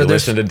happens when you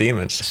listen to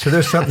demons. So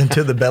there's something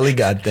to the belly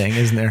God thing,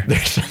 isn't there?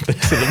 There's something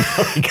to the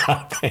belly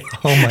God thing.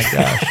 Oh my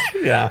gosh.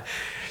 Yeah.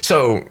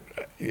 So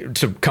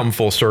to come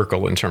full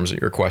circle in terms of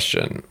your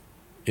question,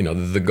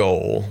 the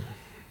goal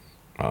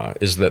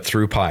is that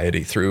through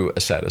piety, through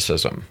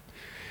asceticism,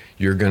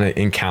 you're going to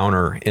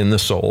encounter in the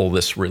soul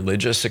this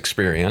religious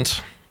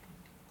experience.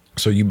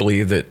 So you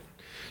believe that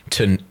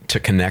to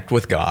connect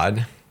with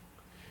God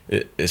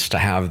is to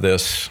have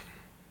this,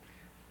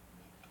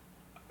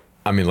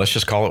 let's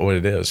just call it what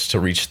it is, to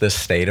reach this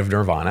state of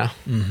nirvana,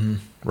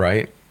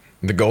 right?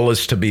 The goal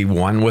is to be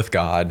one with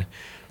God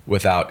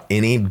without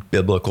any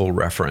biblical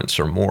reference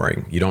or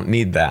mooring. You don't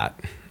need that,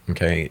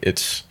 okay?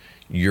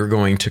 You're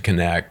going to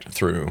connect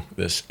through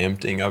this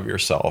emptying of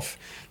yourself,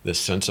 this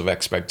sense of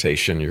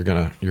expectation. You're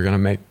gonna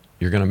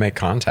make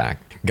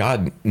contact.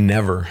 God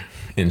never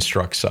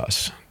instructs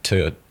us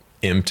to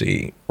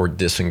empty or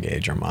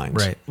disengage our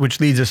minds. Right. Which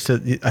leads us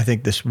to, I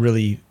think, this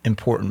really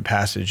important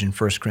passage in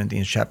 1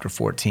 Corinthians chapter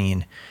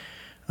 14,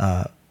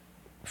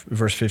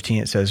 verse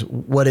 15. It says,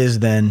 what is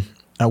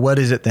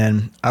it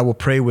then? I will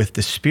pray with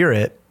the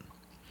Spirit,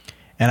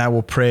 and I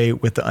will pray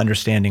with the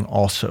understanding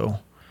also.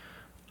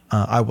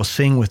 I will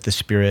sing with the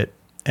Spirit,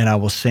 and I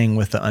will sing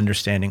with the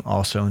understanding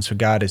also. And so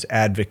God is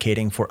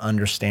advocating for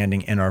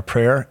understanding in our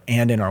prayer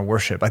and in our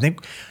worship. I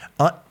think,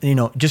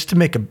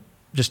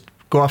 just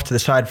go off to the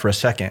side for a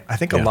second. I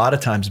think a lot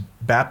of times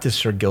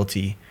Baptists are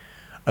guilty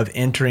of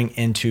entering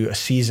into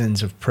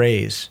seasons of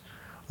praise,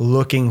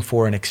 looking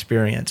for an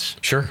experience.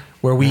 Sure.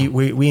 Where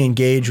we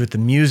engage with the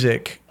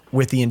music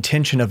with the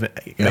intention of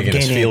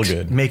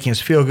making us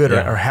feel good,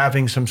 or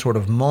having some sort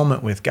of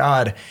moment with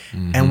God.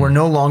 And we're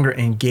no longer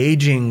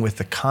engaging with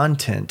the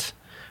content.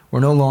 We're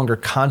no longer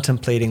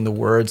contemplating the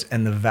words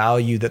and the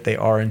value that they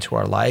are into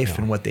our life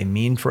and what they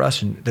mean for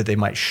us, and that they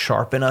might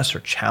sharpen us or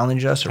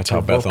challenge us. That's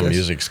how Bethel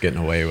Music's getting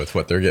away with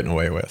what they're getting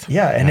away with.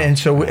 Yeah, and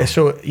so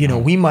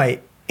we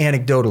might,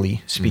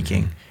 anecdotally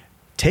speaking,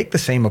 take the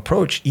same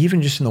approach,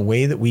 even just in the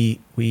way that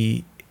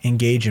we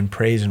engage in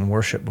praise and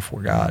worship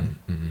before God.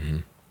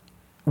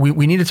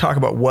 We need to talk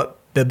about what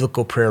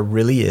biblical prayer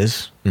really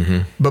is.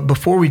 But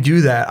before we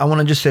do that, I want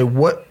to just say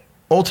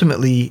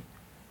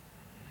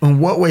in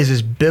what ways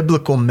is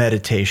biblical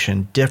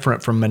meditation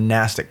different from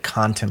monastic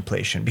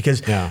contemplation?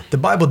 Because the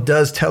Bible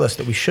does tell us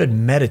that we should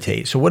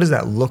meditate. So what does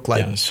that look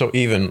like? Yeah, so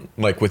even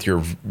like with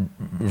your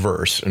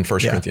verse in 1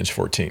 Corinthians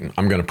 14,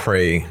 I'm going to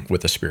pray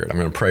with the Spirit. I'm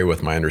going to pray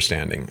with my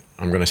understanding.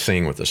 I'm going to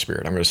sing with the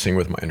Spirit. I'm going to sing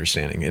with my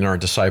understanding. In our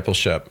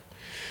discipleship,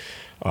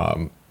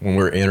 when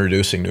we're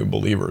introducing new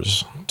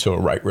believers to a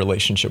right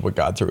relationship with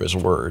God through His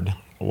Word,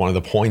 one of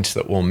the points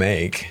that we'll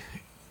make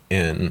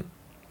in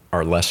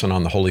our lesson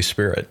on the Holy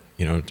Spirit,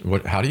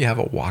 how do you have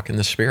a walk in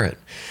the Spirit?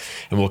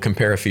 And we'll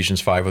compare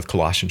Ephesians 5 with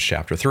Colossians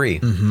chapter 3.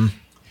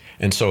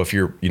 And so if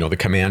the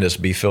command is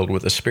be filled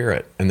with the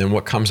Spirit, and then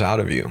what comes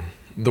out of you?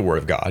 The Word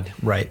of God.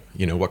 Right.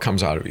 What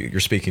comes out of you? You're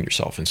speaking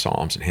yourself in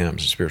psalms and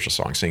hymns and spiritual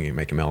songs, singing,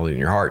 make a melody in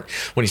your heart.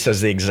 When he says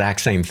the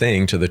exact same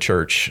thing to the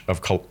church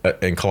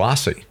in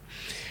Colossae,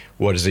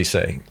 what does he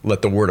say?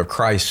 Let the word of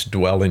Christ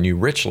dwell in you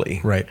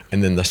richly. Right.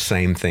 And then the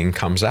same thing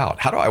comes out.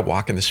 How do I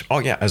walk in this? Oh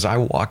yeah, as I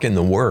walk in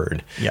the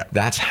word,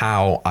 that's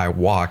how I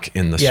walk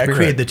in the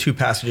Spirit. The two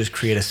passages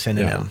create a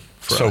synonym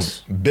for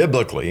us. So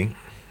biblically,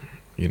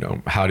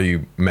 how do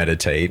you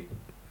meditate?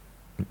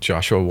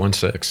 Joshua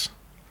 1:6.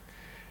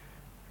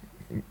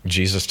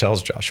 Jesus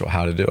tells Joshua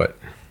how to do it.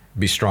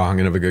 Be strong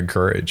and of a good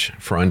courage,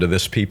 for unto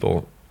this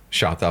people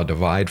shalt thou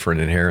divide for an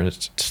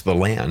inheritance the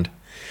land,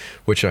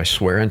 which I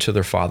swear unto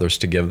their fathers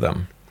to give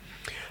them.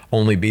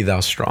 Only be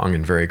thou strong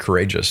and very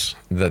courageous,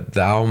 that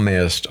thou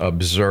mayest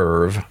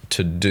observe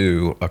to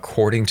do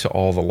according to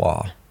all the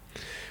law,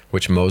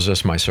 which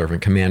Moses my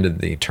servant commanded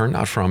thee. Turn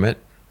not from it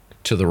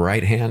to the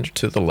right hand,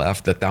 to the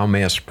left, that thou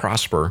mayest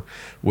prosper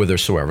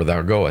whithersoever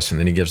thou goest. And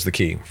then he gives the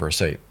key,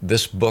 verse 8.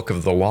 This book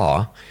of the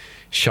law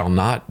shall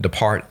not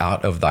depart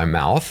out of thy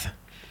mouth,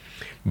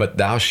 but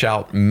thou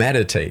shalt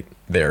meditate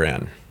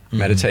therein. Mm-hmm.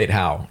 Meditate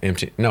how?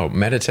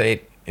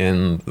 Meditate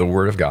in the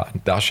word of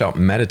God. Thou shalt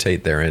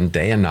meditate therein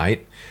day and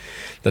night,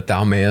 that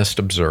thou mayest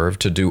observe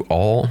to do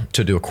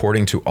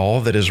according to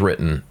all that is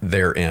written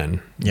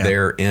therein.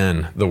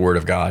 Therein, the word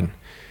of God.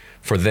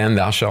 For then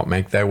thou shalt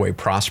make thy way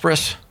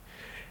prosperous.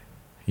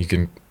 You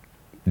can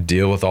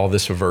deal with all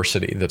this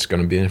adversity that's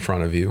going to be in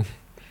front of you,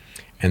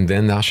 and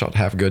then thou shalt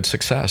have good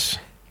success.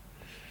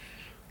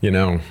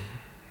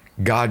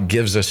 God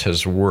gives us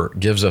his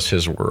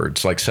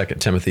words, like 2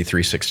 Timothy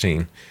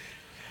 3:16,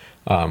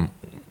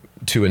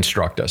 to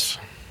instruct us,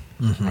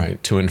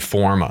 right? To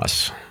inform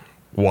us.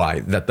 Why?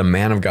 That the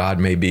man of God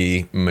may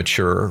be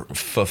mature,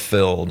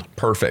 fulfilled,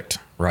 perfect,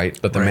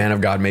 right? That the man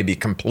of God may be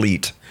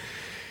complete,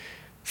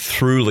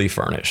 truly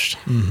furnished.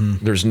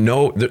 There's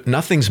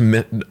nothing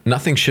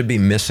should be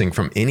missing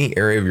from any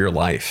area of your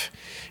life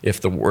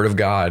if the word of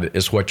God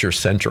is what you're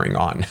centering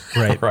on,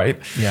 right?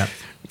 Yeah.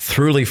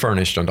 Truly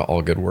furnished unto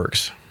all good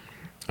works.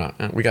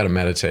 We got to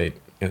meditate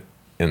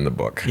in the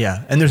book.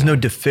 Yeah, and there's no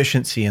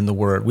deficiency in the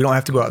word. We don't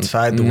have to go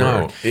outside the word.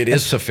 No, it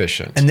is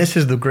sufficient. And this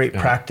is the great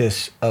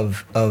practice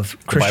of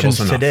Christians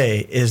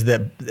today, is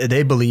that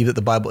they believe that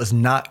the Bible is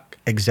not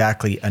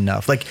exactly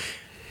enough. Like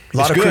a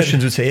lot of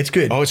Christians would say it's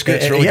good. Oh, it's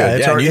good. It's really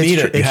good. You need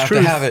it. You have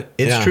to have it.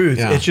 It's truth.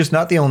 Yeah. It's just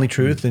not the only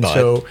truth. And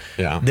so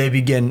they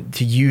begin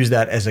to use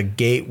that as a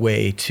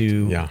gateway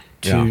to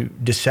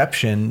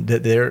deception,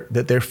 that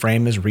their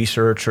frame is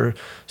research or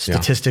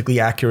statistically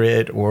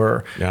accurate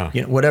or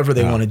whatever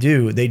they want to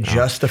do. They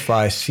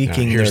justify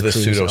seeking Here's their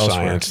the truths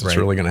pseudoscience. It's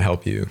really going to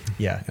help you.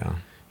 Yeah.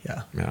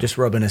 Just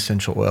rub an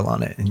essential oil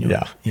on it, and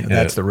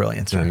that's the real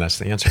answer. And that's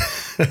the answer.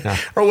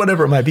 Or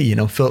whatever it might be.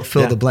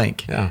 Fill the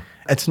blank. Yeah.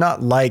 It's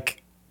not like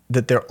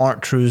that there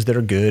aren't truths that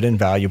are good and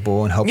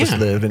valuable and help us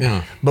live.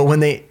 But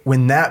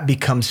when that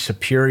becomes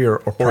superior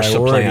or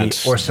priority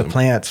or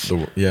supplants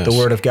the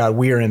word of God,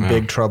 we are in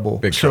big trouble.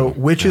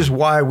 Which is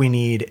why we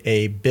need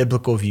a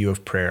biblical view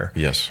of prayer.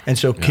 Yes. And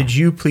so could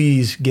you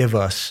please give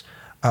us,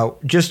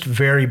 just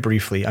very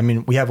briefly,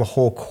 we have a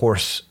whole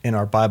course in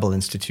our Bible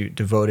Institute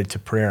devoted to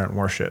prayer and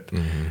worship.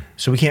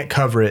 So we can't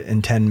cover it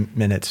in 10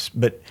 minutes,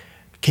 but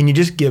can you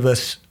just give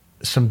us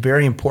some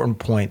very important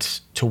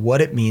points to what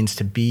it means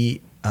to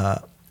be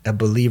a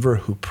believer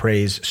who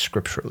prays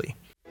scripturally?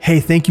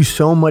 Hey, thank you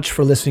so much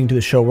for listening to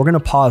the show. We're going to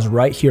pause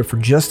right here for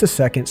just a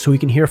second so we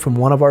can hear from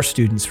one of our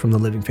students from the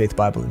Living Faith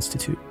Bible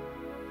Institute.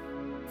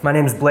 My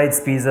name is Blade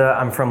Spiza.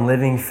 I'm from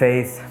Living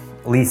Faith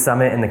Lee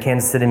Summit in the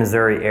Kansas City,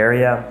 Missouri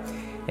area.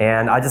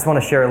 And I just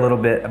want to share a little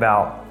bit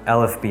about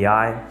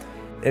LFBI.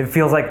 It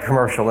feels like a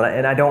commercial,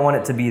 and I don't want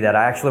it to be that.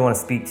 I actually want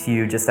to speak to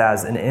you just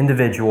as an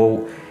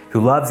individual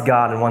who loves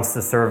God and wants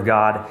to serve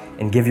God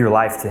and give your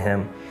life to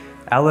Him.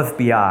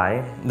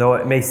 LFBI, though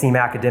it may seem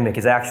academic,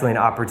 is actually an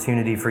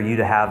opportunity for you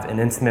to have an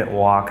intimate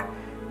walk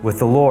with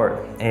the Lord.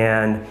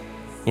 And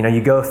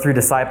you go through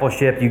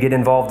discipleship, you get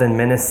involved in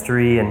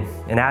ministry, and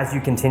as you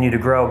continue to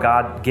grow,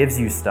 God gives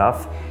you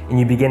stuff, and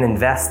you begin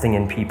investing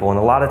in people. And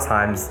a lot of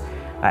times,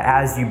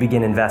 as you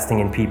begin investing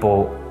in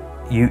people,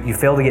 you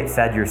fail to get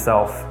fed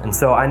yourself. And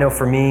so I know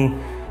for me,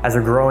 as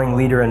a growing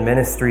leader in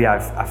ministry,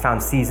 I've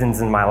found seasons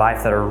in my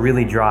life that are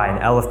really dry, and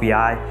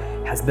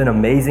LFBI has been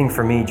amazing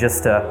for me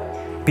just to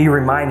be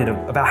reminded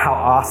about how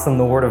awesome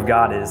the Word of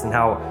God is and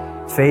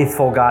how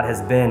faithful God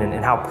has been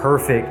and how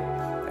perfect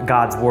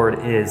God's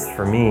Word is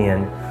for me.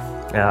 And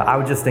I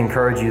would just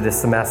encourage you this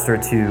semester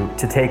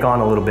to take on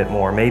a little bit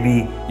more.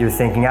 Maybe you're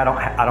thinking, I don't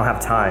have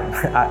time.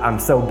 I'm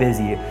so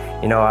busy.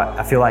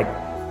 I feel like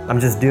I'm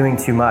just doing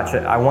too much.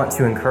 I want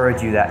to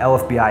encourage you that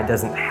LFBI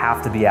doesn't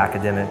have to be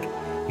academic.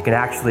 You can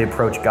actually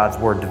approach God's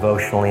Word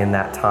devotionally in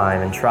that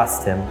time and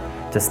trust Him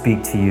to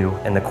speak to you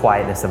in the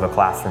quietness of a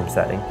classroom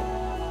setting.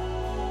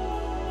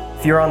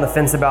 If you're on the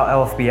fence about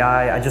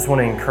LFBI, I just want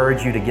to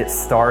encourage you to get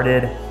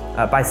started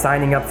by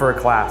signing up for a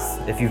class.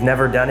 If you've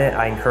never done it,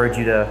 I encourage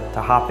you to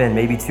hop in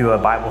maybe to a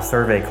Bible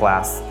survey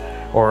class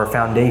or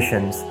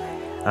foundations.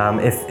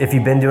 If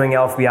you've been doing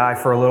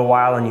LFBI for a little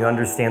while and you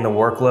understand the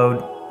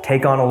workload,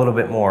 take on a little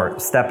bit more.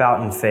 Step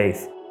out in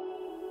faith.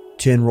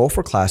 To enroll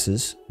for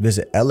classes,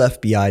 visit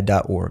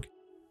lfbi.org.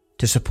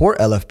 To support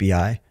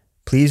LFBI,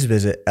 please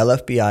visit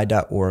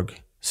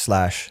lfbi.org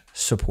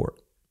pray.com/support.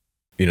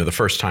 You know, the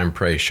first time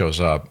pray shows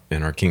up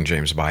in our King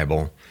James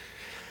Bible,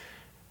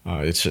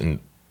 it's in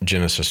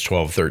Genesis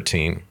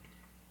 12:13.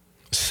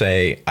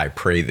 Say, I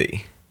pray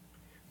thee,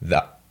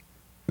 that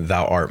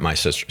thou art my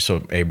sister.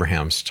 So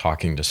Abraham's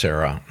talking to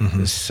Sarah.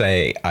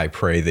 Say, I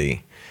pray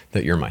thee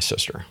that you're my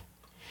sister.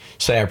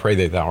 Say, I pray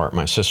thee, thou art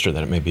my sister,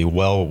 that it may be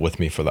well with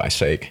me for thy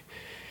sake,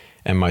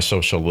 and my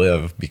soul shall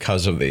live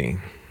because of thee.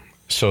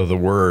 So the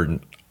word,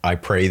 I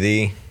pray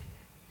thee,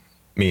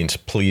 means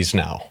please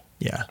now.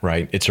 Yeah.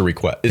 Right? It's a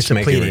request. It's a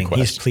making pleading. a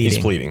request. He's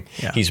pleading.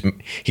 Yeah. Yeah.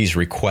 He's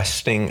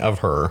requesting of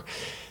her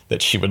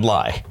that she would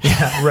lie.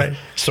 Yeah, right.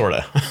 Sort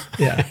of.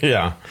 Yeah.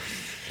 Yeah.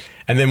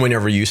 And then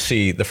whenever you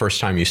see, the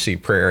first time you see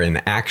prayer in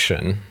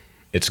action,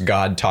 it's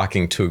God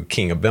talking to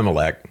King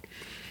Abimelech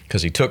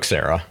because he took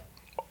Sarah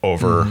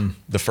over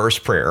the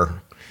first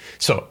prayer.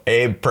 So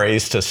Abe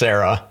prays to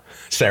Sarah.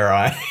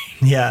 Sarah,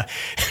 Yeah.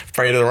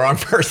 pray to the wrong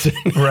person.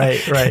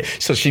 Right, right.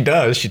 So she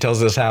does. She tells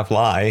this half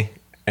lie.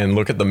 And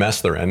look at the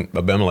mess they're in.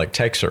 Abimelech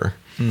takes her.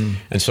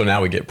 And so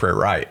now we get prayer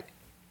right.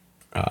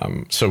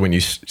 So when you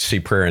see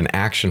prayer in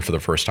action for the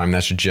first time,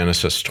 that's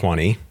Genesis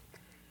 20,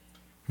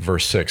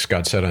 verse 6.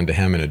 God said unto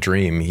him in a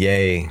dream,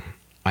 Yea,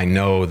 I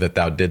know that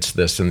thou didst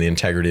this in the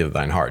integrity of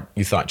thine heart.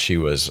 You thought she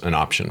was an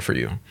option for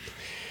you.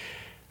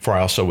 For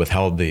I also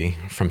withheld thee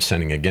from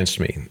sinning against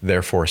me.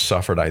 Therefore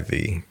suffered I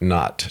thee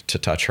not to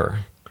touch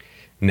her.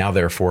 Now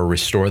therefore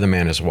restore the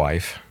man his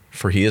wife,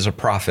 for he is a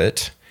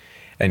prophet,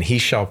 and he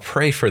shall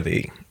pray for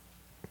thee.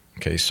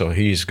 Okay, so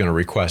he's going to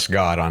request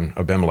God on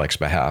Abimelech's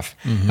behalf,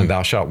 and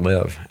thou shalt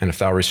live. And if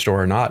thou restore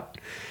her not,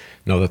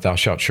 know that thou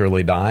shalt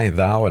surely die,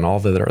 thou and all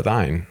that are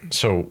thine.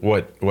 So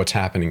what's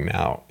happening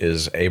now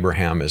is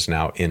Abraham is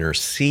now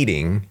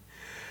interceding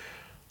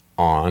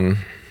on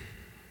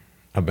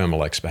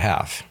Abimelech's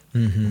behalf.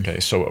 Okay,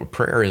 so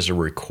prayer is a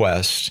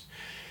request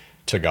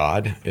to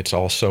God. It's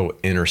also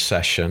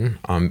intercession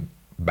on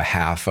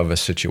behalf of a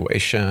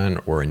situation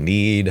or a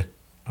need,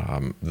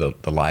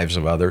 the lives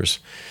of others.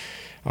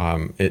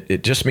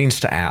 It just means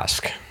to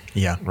ask.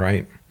 Yeah.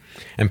 Right?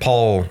 And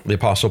Paul, the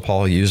Apostle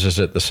Paul, uses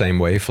it the same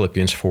way,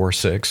 Philippians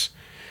 4:6.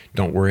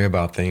 Don't worry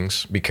about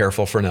things. Be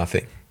careful for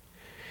nothing.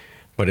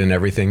 But in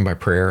everything by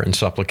prayer and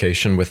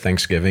supplication with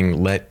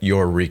thanksgiving, let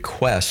your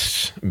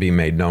requests be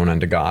made known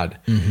unto God.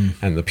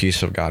 And the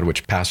peace of God,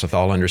 which passeth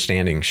all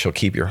understanding, shall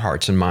keep your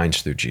hearts and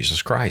minds through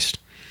Jesus Christ.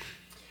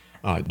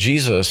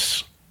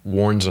 Jesus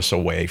warns us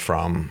away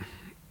from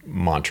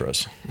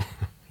mantras,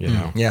 you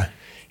know. Yeah.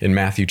 In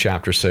Matthew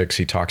chapter 6,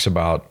 he talks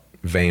about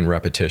vain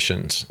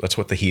repetitions. That's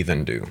what the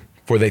heathen do.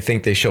 For they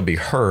think they shall be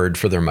heard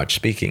for their much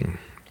speaking.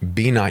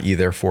 Be not ye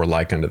therefore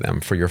like unto them,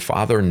 for your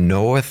Father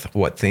knoweth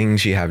what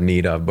things ye have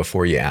need of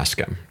before ye ask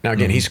him. Now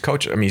again, he's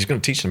coaching. I mean, he's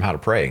going to teach them how to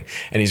pray,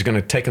 and he's going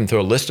to take them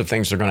through a list of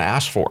things they're going to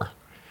ask for.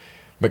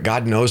 But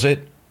God knows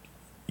it.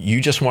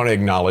 You just want to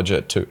acknowledge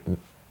it too,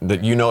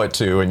 that you know it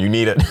too, and you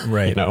need it.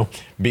 Right. You know,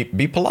 be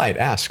polite.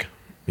 Ask.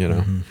 You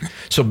know.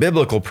 So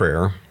biblical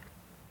prayer,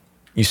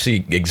 you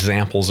see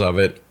examples of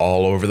it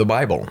all over the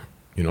Bible.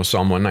 You know,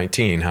 Psalm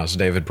 119. How's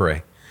David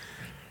pray?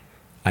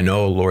 I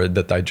know, Lord,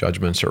 that thy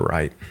judgments are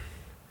right,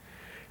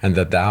 and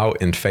that thou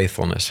in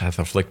faithfulness hath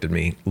afflicted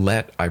me.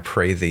 Let, I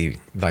pray thee,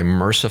 thy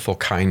merciful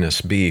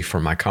kindness be for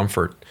my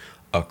comfort,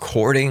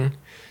 according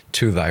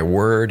to thy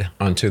word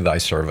unto thy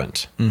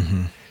servant.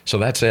 So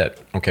that's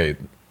it. Okay,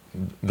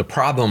 the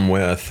problem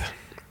with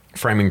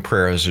framing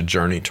prayer as a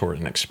journey toward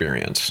an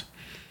experience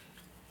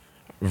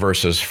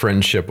versus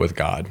friendship with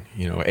God.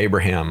 You know,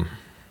 Abraham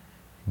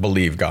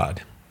believed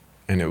God,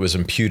 and it was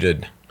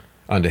imputed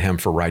unto him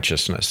for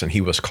righteousness, and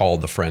he was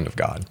called the friend of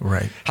God.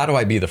 Right. How do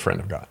I be the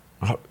friend of God?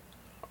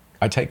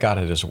 I take God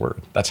at his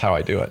word. That's how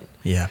I do it.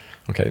 Yeah.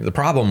 Okay. The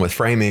problem with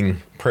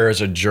framing prayer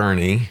as a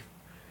journey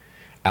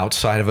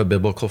outside of a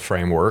biblical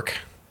framework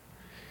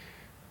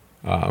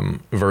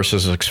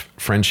versus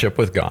friendship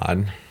with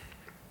God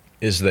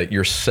is that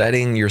you're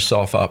setting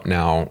yourself up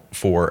now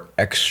for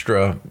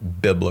extra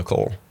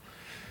biblical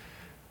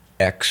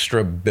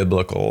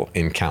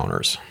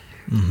encounters,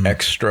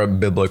 extra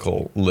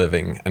biblical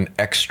living, an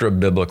extra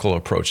biblical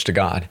approach to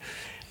God.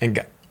 And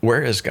God,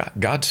 where is God?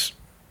 God's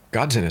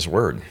in his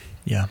word.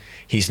 Yeah.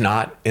 He's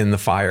not in the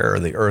fire,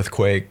 the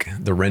earthquake,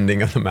 the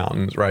rending of the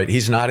mountains, right?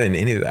 He's not in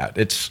any of that.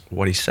 It's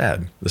what he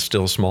said, the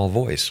still small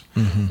voice.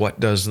 What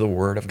does the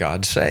word of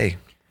God say?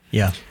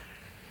 Yeah.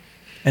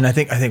 And I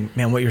think,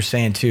 man, what you're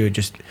saying too,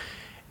 just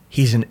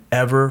he's an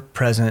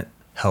ever-present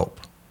help.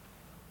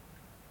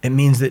 It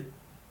means that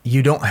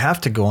you don't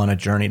have to go on a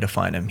journey to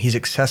find him. He's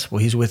accessible.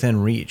 He's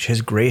within reach.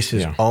 His grace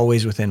is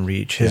always within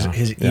reach.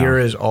 His ear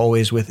is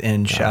always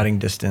within shouting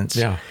distance.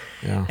 Yeah.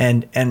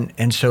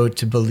 And so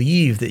to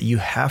believe that you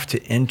have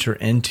to enter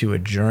into a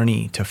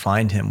journey to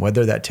find him,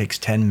 whether that takes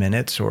 10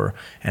 minutes or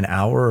an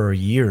hour or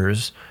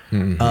years,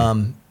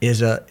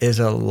 is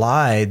a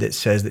lie that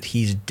says that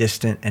he's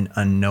distant and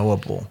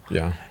unknowable.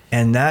 Yeah.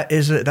 And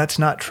that's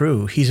not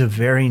true. He's a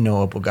very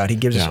knowable God. He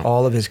gives us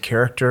all of his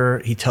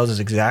character. He tells us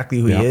exactly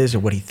who he is or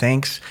what he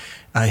thinks.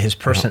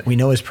 We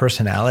know his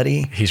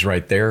personality. He's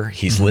right there.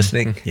 He's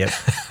listening. Yep.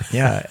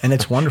 Yeah. And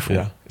it's wonderful.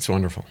 Yeah, it's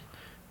wonderful.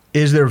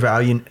 Is there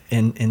value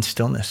in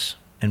stillness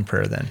in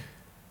prayer then?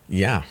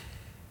 Yeah.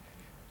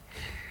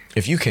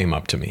 If you came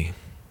up to me,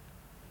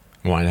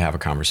 wanted to have a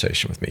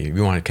conversation with me,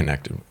 you wanted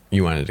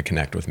to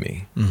connect with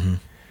me. Mm-hmm.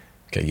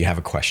 Okay, you have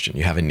a question,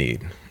 you have a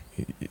need,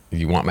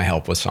 you want my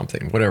help with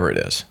something, whatever it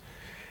is.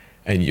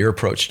 And your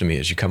approach to me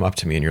is you come up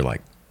to me and you're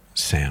like,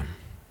 Sam.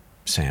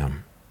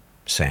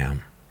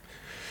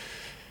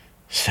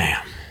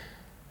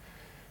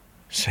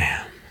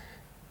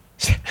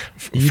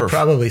 You'd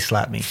probably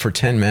slap me. For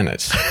 10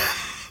 minutes.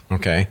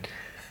 Okay.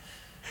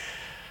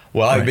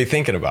 Well, I'd be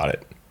thinking about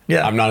it.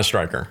 Yeah. I'm not a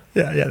striker.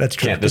 Yeah, that's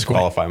true. Can't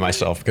disqualify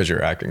myself because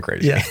you're acting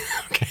crazy. Yeah.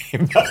 Okay.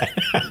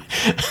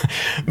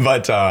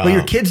 But well,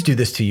 your kids do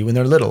this to you when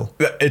they're little.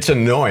 It's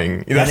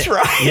annoying. That's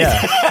right. Yeah.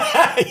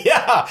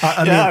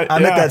 Yeah.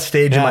 I'm at that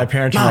stage in my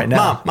parenting right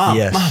now. Mom,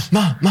 yes.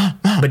 Mom.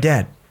 But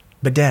dad.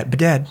 Yeah. But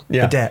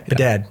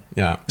dad.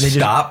 Yeah. They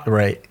Stop.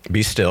 Right.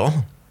 Be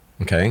still.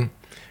 Okay.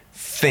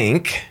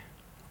 Think.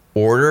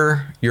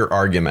 Order your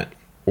argument.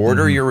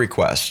 Order your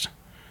request.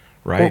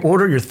 Right. Or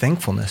order your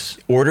thankfulness.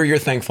 Order your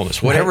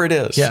thankfulness, whatever it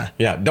is. Yeah.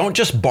 Yeah. Don't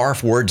just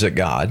barf words at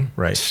God.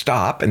 Right.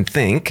 Stop and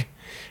think.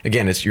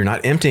 Again, you're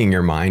not emptying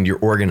your mind, you're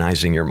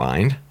organizing your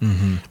mind.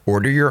 Mm-hmm.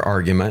 Order your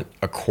argument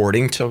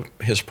according to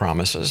his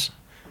promises,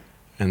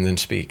 and then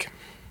speak.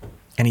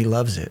 And he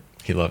loves it.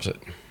 He loves it.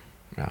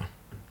 Yeah.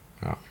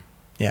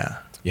 Yeah.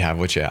 You have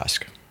what you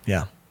ask.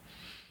 Yeah.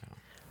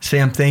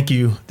 Sam, thank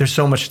you. There's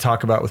so much to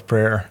talk about with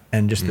prayer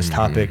and just this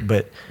topic,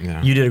 but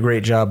you did a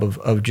great job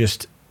of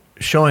just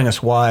showing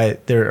us why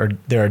there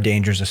are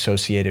dangers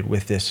associated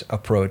with this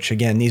approach.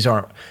 Again, these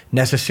aren't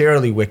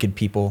necessarily wicked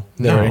people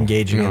that are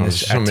engaging in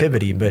this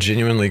activity, but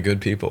genuinely good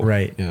people,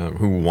 right?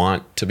 Who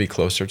want to be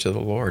closer to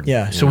the Lord.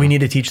 Yeah. So we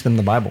need to teach them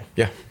the Bible.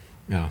 Yeah.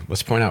 Yeah.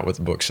 Let's point out what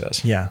the book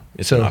says. Yeah.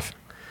 It's enough.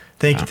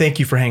 Thank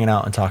you for hanging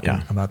out and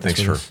talking about this.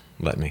 Thanks for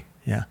letting me.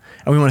 Yeah.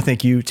 And we want to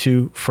thank you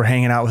too for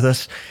hanging out with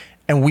us.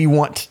 And we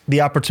want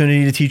the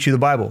opportunity to teach you the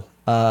Bible.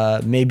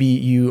 Maybe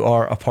you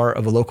are a part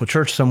of a local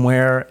church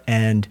somewhere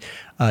and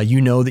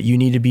you know that you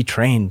need to be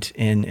trained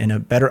in a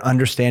better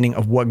understanding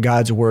of what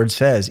God's word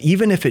says,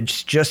 even if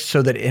it's just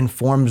so that it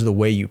informs the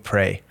way you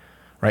pray,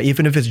 right?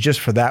 Even if it's just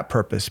for that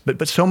purpose,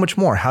 but so much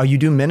more, how you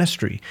do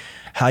ministry,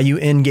 how you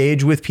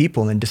engage with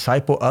people and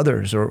disciple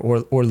others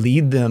or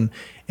lead them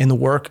in the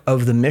work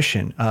of the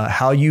mission,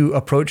 how you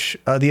approach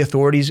the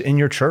authorities in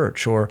your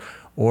church or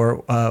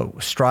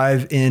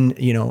strive in,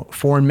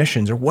 foreign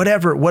missions or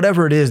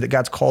whatever it is that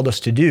God's called us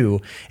to do.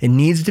 It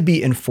needs to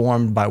be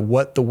informed by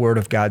what the Word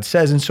of God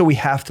says. And so we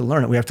have to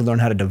learn it. We have to learn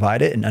how to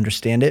divide it and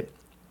understand it.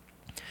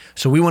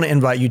 So we want to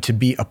invite you to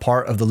be a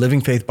part of the Living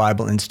Faith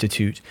Bible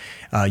Institute.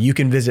 You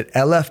can visit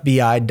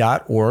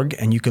lfbi.org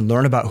and you can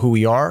learn about who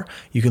we are.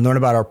 You can learn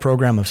about our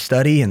program of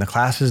study and the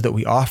classes that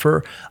we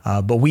offer.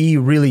 But we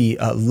really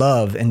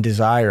love and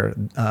desire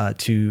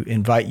to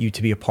invite you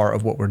to be a part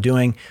of what we're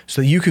doing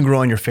so that you can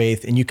grow in your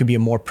faith and you can be a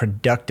more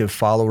productive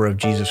follower of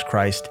Jesus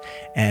Christ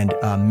and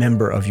a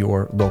member of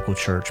your local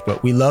church.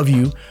 But we love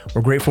you.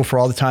 We're grateful for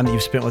all the time that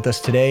you've spent with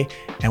us today.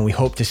 And we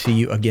hope to see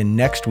you again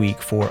next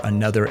week for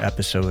another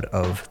episode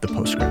of The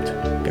Postscript.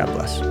 God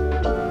bless.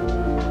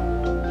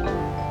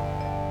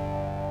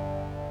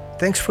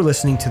 Thanks for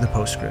listening to The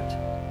Postscript.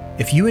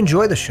 If you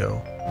enjoy the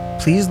show,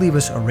 please leave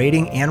us a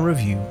rating and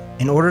review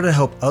in order to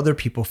help other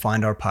people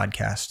find our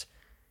podcast.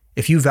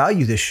 If you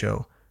value this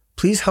show,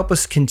 please help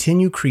us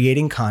continue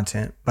creating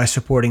content by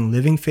supporting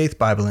Living Faith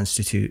Bible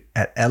Institute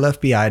at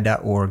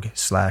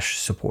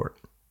lfbi.org/support.